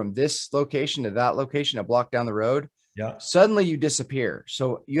offices from this location to that location, a block down the road, suddenly you disappear.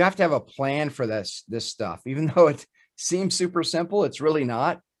 So you have to have a plan for this stuff. Even though it seems super simple, it's really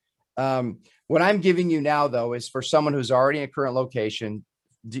not. What I'm giving you now, though, is for someone who's already in a current location,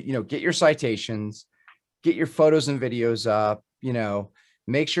 get your citations, get your photos and videos up,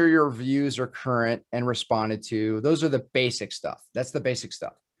 make sure your reviews are current and responded to. Those are the basic stuff. That's the basic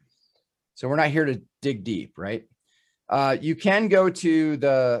stuff. So we're not here to dig deep, right? You can go to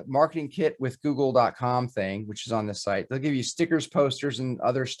the marketing kit with google.com thing, which is on this site. They'll give you stickers, posters, and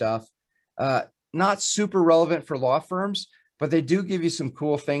other stuff. Not super relevant for law firms, but they do give you some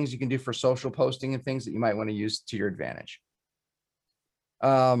cool things you can do for social posting and things that you might want to use to your advantage.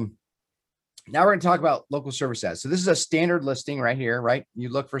 Now we're going to talk about local service ads. So this is a standard listing right here, right? You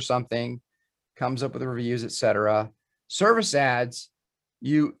look for something, comes up with the reviews, etc. Service ads,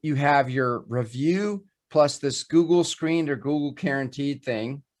 you have your review plus this Google screened or Google guaranteed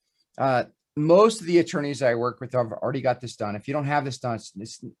thing. Most of the attorneys I work with have already got this done. If you don't have this done,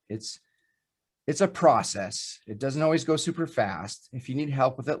 it's a process. It doesn't always go super fast. If you need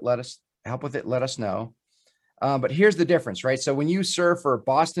help with it, let us know. But here's the difference, right? So when you serve for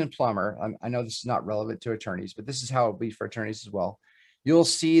Boston Plumber, I know this is not relevant to attorneys, but this is how it'll be for attorneys as well. You'll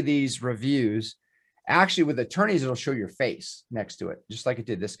see these reviews. Actually, with attorneys, it'll show your face next to it, just like it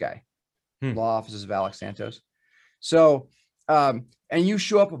did this guy. Law Offices of Alex Santos. So, and you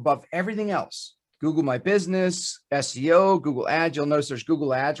show up above everything else. Google My Business, SEO, Google Ads. You'll notice there's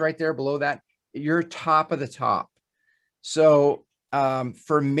Google Ads right there below that. You're top of the top. So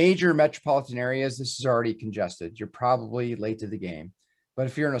for major metropolitan areas, this is already congested. You're probably late to the game. But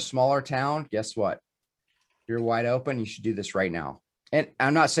if you're in a smaller town, guess what? You're wide open. You should do this right now. And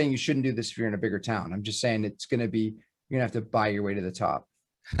I'm not saying you shouldn't do this if you're in a bigger town. I'm just saying you're going to have to buy your way to the top.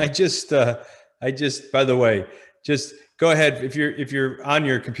 I just, by the way, just go ahead. If you're on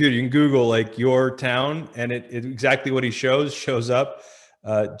your computer, you can Google like your town, and it exactly what he shows up.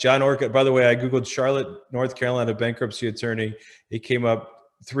 John Orcutt, by the way, I Googled Charlotte, North Carolina bankruptcy attorney. It came up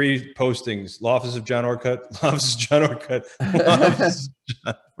 3 postings: Law Office of John Orcutt, Law Office of John Orcutt, Law Office of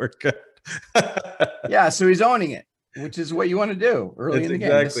John Orcutt. Yeah, so he's owning it, which is what you want to do early in the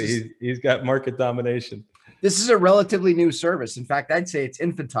game. Exactly. He's got market domination. This is a relatively new service. In fact, I'd say it's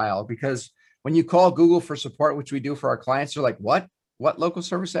infantile, because when you call Google for support, which we do for our clients, they're like, what local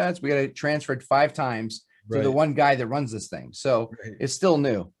service ads? We got to transfer it 5 times to the one guy that runs this thing. So it's still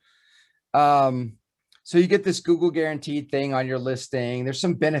new. So you get this Google guaranteed thing on your listing. There's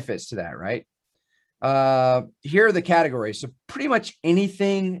some benefits to that, right? Here are the categories. So pretty much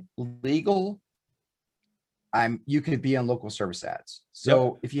anything legal, you could be on local service ads.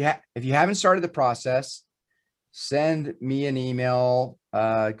 So if you haven't started the process, send me an email,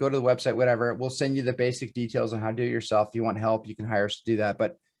 go to the website, whatever. We'll send you the basic details on how to do it yourself. If you want help, you can hire us to do that.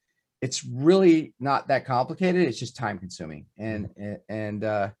 But it's really not that complicated. It's just time consuming. And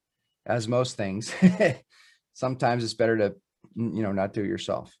as most things, sometimes it's better to, not do it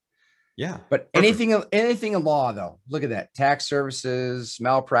yourself. Yeah. But anything in law, though, look at that: tax services,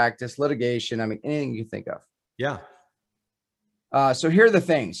 malpractice, litigation. I mean, anything you can think of. Yeah. So here are the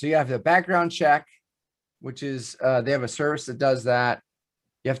things. So you have the background check, which is they have a service that does that.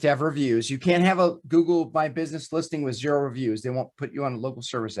 You have to have reviews. You can't have a Google My Business listing with 0 reviews. They won't put you on a local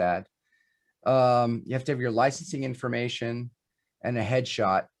service ad. You have to have your licensing information and a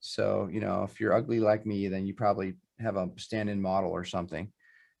headshot. So, if you're ugly like me, then you probably have a stand-in model or something.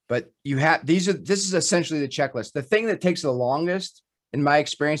 But this is essentially the checklist. The thing that takes the longest, in my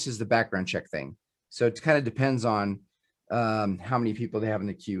experience, is the background check thing. So it kind of depends on how many people they have in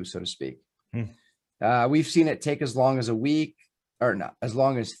the queue, so to speak. We've seen it take as long as a week, or not, as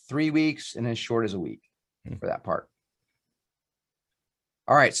long as 3 weeks, and as short as a week for that part.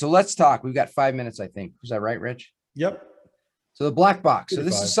 All right, so let's talk. We've got 5 minutes, I think. Was that right, Rich? Yep. So the black box. So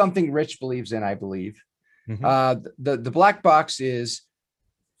this is something Rich believes in, I believe. The black box is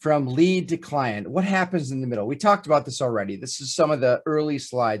from lead to client. What happens in the middle? We talked about this already. This is some of the early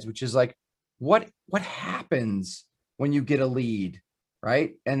slides, which is like, what happens when you get a lead,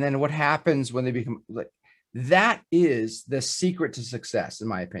 right? And then what happens when they become, that is the secret to success, in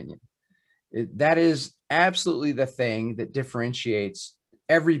my opinion. That is absolutely the thing that differentiates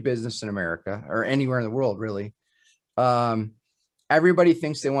every business in America, or anywhere in the world, really. Everybody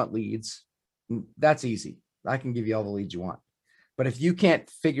thinks they want leads. That's easy. I can give you all the leads you want. But if you can't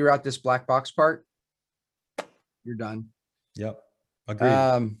figure out this black box part, you're done. Yep.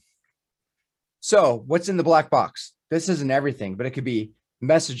 Agreed. So what's in the black box? This isn't everything, but it could be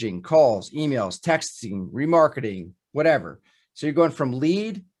messaging, calls, emails, texting, remarketing, whatever. So you're going from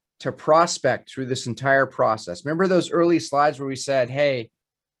lead to prospect through this entire process. Remember those early slides where we said, hey,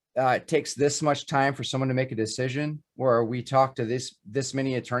 it takes this much time for someone to make a decision, or we talk to this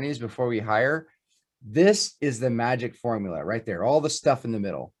many attorneys before we hire? This is the magic formula right there. All the stuff in the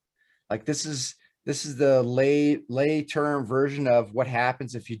middle. Like this is the lay term version of what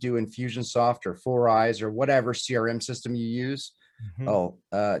happens if you do Infusionsoft or Four Eyes or whatever CRM system you use.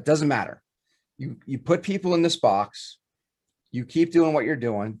 It doesn't matter. You put people in this box, you keep doing what you're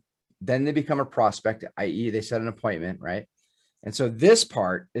doing, then they become a prospect, i.e. they set an appointment, right? And so this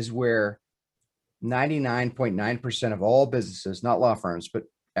part is where 99.9% of all businesses, not law firms, but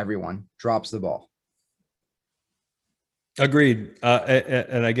everyone drops the ball. Agreed.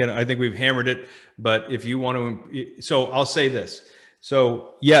 And again, I think we've hammered it, but if you want to, so I'll say this.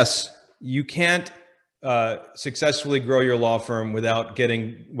 So yes, you can't successfully grow your law firm without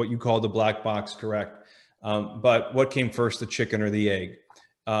getting what you call the black box correct. But what came first, the chicken or the egg?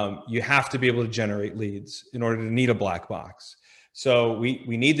 You have to be able to generate leads in order to need a black box. So we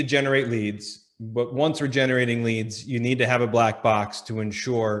need to generate leads, but once we're generating leads, you need to have a black box to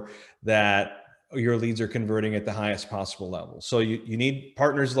ensure that your leads are converting at the highest possible level. So you need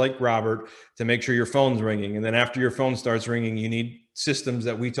partners like Robert to make sure your phone's ringing. And then after your phone starts ringing, you need systems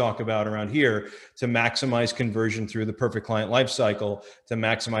that we talk about around here to maximize conversion through the perfect client lifecycle, to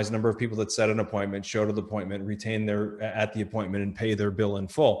maximize the number of people that set an appointment, show to the appointment, retain their at the appointment, and pay their bill in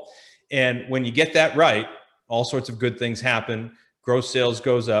full. And when you get that right, all sorts of good things happen. Gross sales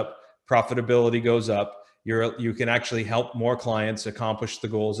goes up, profitability goes up. You can actually help more clients accomplish the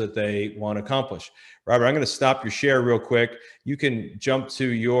goals that they want to accomplish. Robert, I'm going to stop your share real quick. You can jump to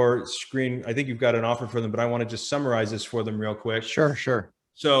your screen. I think you've got an offer for them, but I want to just summarize this for them real quick. Sure.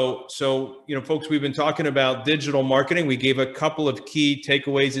 So, folks, we've been talking about digital marketing. We gave a couple of key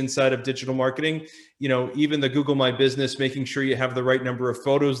takeaways inside of digital marketing. Even the Google My Business, making sure you have the right number of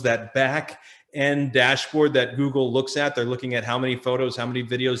photos, that back end dashboard that Google looks at. They're looking at how many photos, how many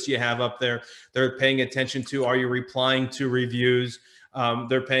videos do you have up there. They're paying attention to, are you replying to reviews?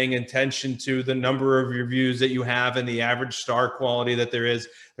 They're paying attention to the number of reviews that you have and the average star quality that there is.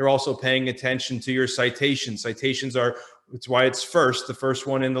 They're also paying attention to your citations. Citations it's why it's the first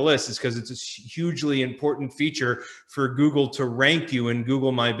one in the list is because it's a hugely important feature for Google to rank you in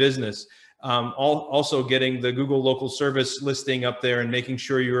Google My Business. Also getting the Google local service listing up there and making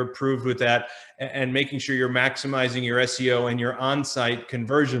sure you're approved with that and making sure you're maximizing your SEO and your on-site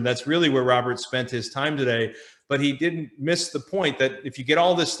conversion. That's really where Robert spent his time today, but he didn't miss the point that if you get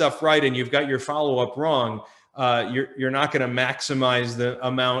all this stuff right and you've got your follow-up wrong, you're not going to maximize the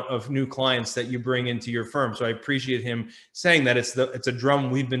amount of new clients that you bring into your firm. So I appreciate him saying that. It's a drum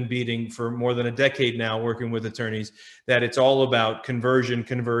we've been beating for more than a decade now, working with attorneys, that it's all about conversion,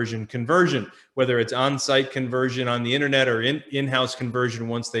 whether it's on-site conversion on the internet or in-house conversion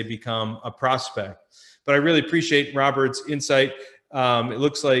once they become a prospect. But I really appreciate Robert's insight. It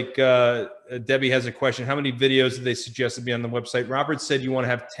looks like Debbie has a question. How many videos did they suggest to be on the website? Robert said you want to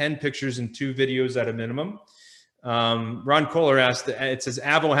have 10 pictures and 2 videos at a minimum. Ron Kohler asked, it says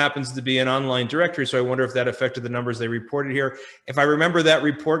Avvo happens to be an online directory, so I wonder if that affected the numbers they reported here. If I remember that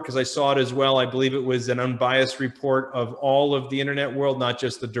report, because I saw it as well, I believe it was an unbiased report of all of the internet world, not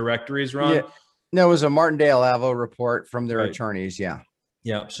just the directories, Ron. Yeah. No, it was a Martindale Avvo report from their attorneys. Yeah.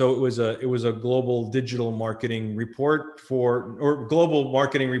 So it was a global digital marketing report or global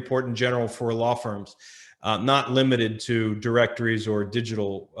marketing report in general for law firms, not limited to directories or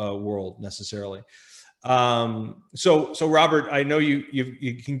digital world necessarily. So Robert, I know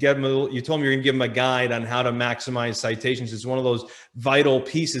you can get them you told me you're gonna give them a guide on how to maximize citations. It's one of those vital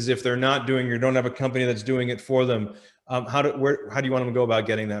pieces. If they're not doing, you don't have a company that's doing it for them. How do you want them to go about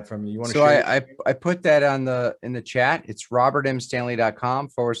getting that from you? You want to share? I put that in the chat. It's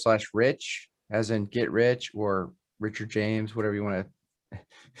robertmstanley.com/rich, as in get rich, or Richard James, whatever you want to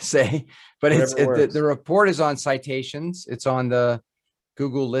say. But the report is on citations. It's on the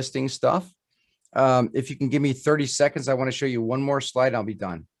Google listing stuff. If you can give me 30 seconds, I want to show you one more slide. I'll be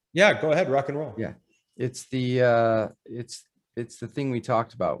done. Yeah, go ahead. Rock and roll. Yeah. It's the thing we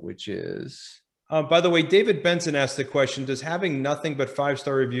talked about, which is, by the way, David Benson asked the question, does having nothing but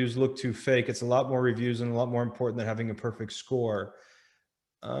 5-star reviews look too fake? It's a lot more reviews and a lot more important than having a perfect score.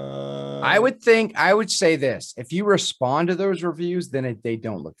 I would say this, if you respond to those reviews, then they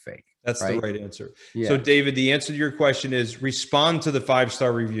don't look fake. That's right? The right answer. Yeah. So David, the answer to your question is respond to the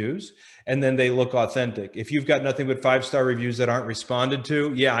 5-star reviews and then they look authentic. If you've got nothing but 5-star reviews that aren't responded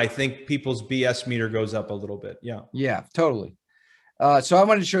to, yeah, I think people's BS meter goes up a little bit. Yeah. Yeah, totally. So I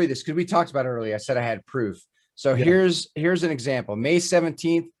wanted to show you this because we talked about it earlier. I said I had proof. So here's an example. May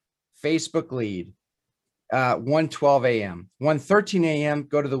 17th, Facebook lead, 1:12 a.m. 1:13 a.m.,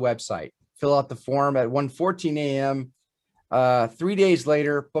 go to the website, fill out the form at 1:14 a.m. 3 days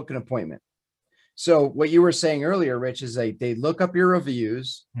later, book an appointment. So what you were saying earlier, Rich, is they look up your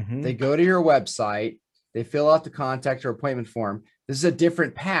reviews, they go to your website, they fill out the contact or appointment form. This is a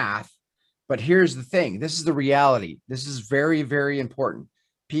different path But here's the thing. This is the reality. This is very, very important.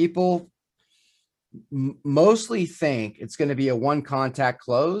 People mostly think it's going to be a one contact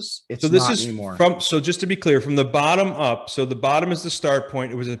close. It's So this not is anymore. so just to be clear, from the bottom up. So the bottom is the start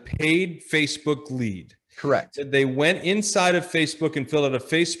point. It was a paid Facebook lead. Correct. They went inside of Facebook and filled out a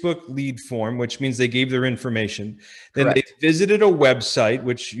Facebook lead form, which means they gave their information. Then Correct. they visited a website,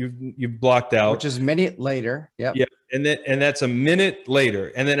 which you've blocked out, which is a minute later. Yep. Yeah, and that's a minute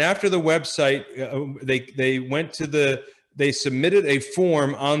later. And then after the website, they went to they submitted a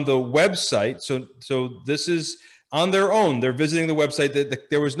form on the website. So this is on their own. They're visiting the website.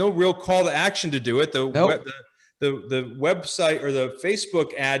 There was no real call to action to do it. Nope. The website or the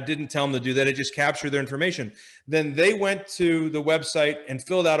Facebook ad didn't tell them to do that. It just captured their information. Then they went to the website and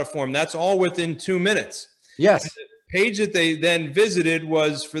filled out a form. That's all within 2 minutes. Yes. And the page that they then visited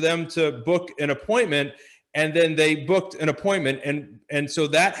was for them to book an appointment, and then they booked an appointment. And so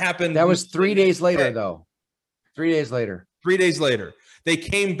that happened. That was 3 days later, though. 3 days later. 3 days later. They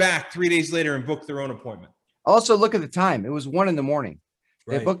came back 3 days later and booked their own appointment. Also, look at the time. It was 1 a.m.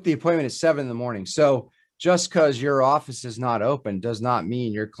 They Right. booked the appointment at 7 a.m. So just because your office is not open does not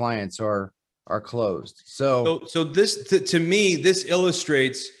mean your clients are closed. So this to me, this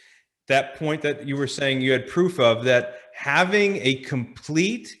illustrates that point that you were saying you had proof of, that having a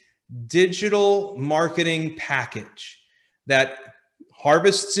complete digital marketing package that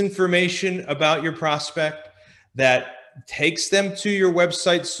harvests information about your prospect, that takes them to your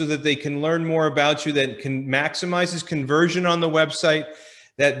website so that they can learn more about you, that can maximizes conversion on the website,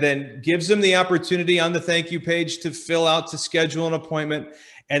 that then gives them the opportunity on the thank you page to fill out to schedule an appointment,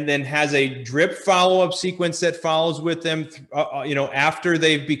 and then has a drip follow-up sequence that follows with them, after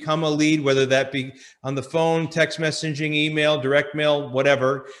they've become a lead, whether that be on the phone, text messaging, email, direct mail,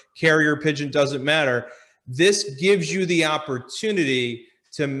 whatever, carrier pigeon, doesn't matter. This gives you the opportunity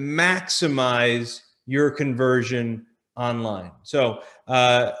to maximize your conversion online. So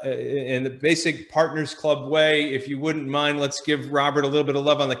in the basic Partners Club way, if you wouldn't mind, let's give Robert a little bit of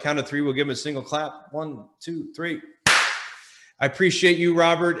love on the count of 3. We'll give him a single clap. 1, 2, 3. I appreciate you,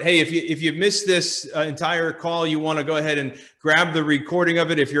 Robert. Hey, if you missed this entire call, you want to go ahead and grab the recording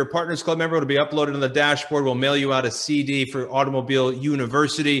of it. If you're a Partners Club member, it'll be uploaded on the dashboard. We'll mail you out a CD for Automobile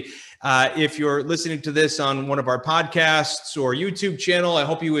University. If you're listening to this on one of our podcasts or YouTube channel, I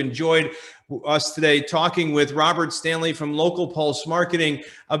hope you enjoyed us today talking with Robert Stanley from Local Pulse Marketing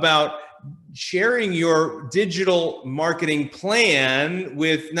about sharing your digital marketing plan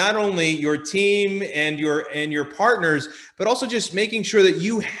with not only your team and your partners, but also just making sure that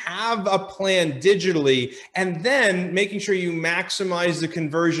you have a plan digitally, and then making sure you maximize the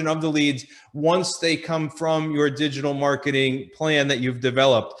conversion of the leads once they come from your digital marketing plan that you've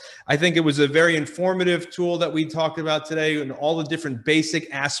developed. I think it was a very informative tool that we talked about today, and all the different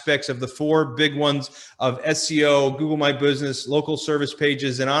basic aspects of the 4 big ones of SEO, Google My Business, local service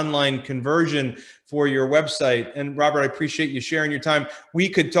pages, and online conversion for your website. And Robert, I appreciate you sharing your time. We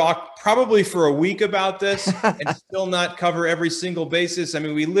could talk probably for a week about this and still not cover every single basis. I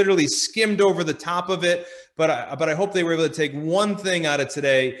mean, we literally skimmed over the top of it, but I hope they were able to take one thing out of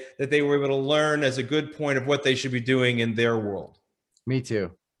today that they were able to learn as a good point of what they should be doing in their world. Me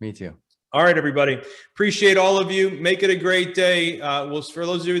too. Me too. All right, everybody. Appreciate all of you. Make it a great day. For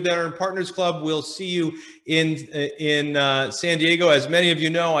those of you that are in Partners Club, we'll see you in San Diego. As many of you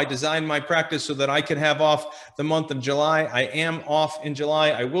know, I designed my practice so that I can have off the month of July. I am off in July.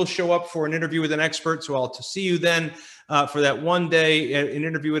 I will show up for an interview with an expert, so I'll see you then for that one day, an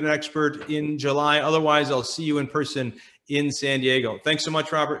interview with an expert in July. Otherwise, I'll see you in person in San Diego. Thanks so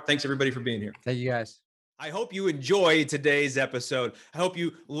much, Robert. Thanks, everybody, for being here. Thank you, guys. I hope you enjoyed today's episode. I hope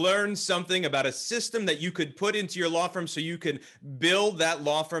you learned something about a system that you could put into your law firm so you can build that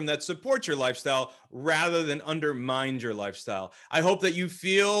law firm that supports your lifestyle rather than undermine your lifestyle. I hope that you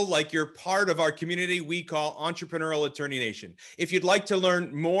feel like you're part of our community we call Entrepreneurial Attorney Nation. If you'd like to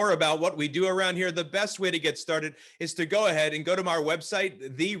learn more about what we do around here, the best way to get started is to go ahead and go to our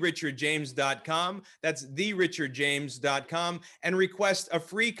website, therichardjames.com. That's therichardjames.com, and request a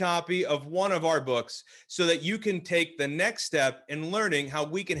free copy of one of our books so that you can take the next step in learning how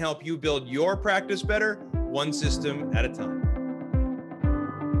we can help you build your practice better, one system at a time.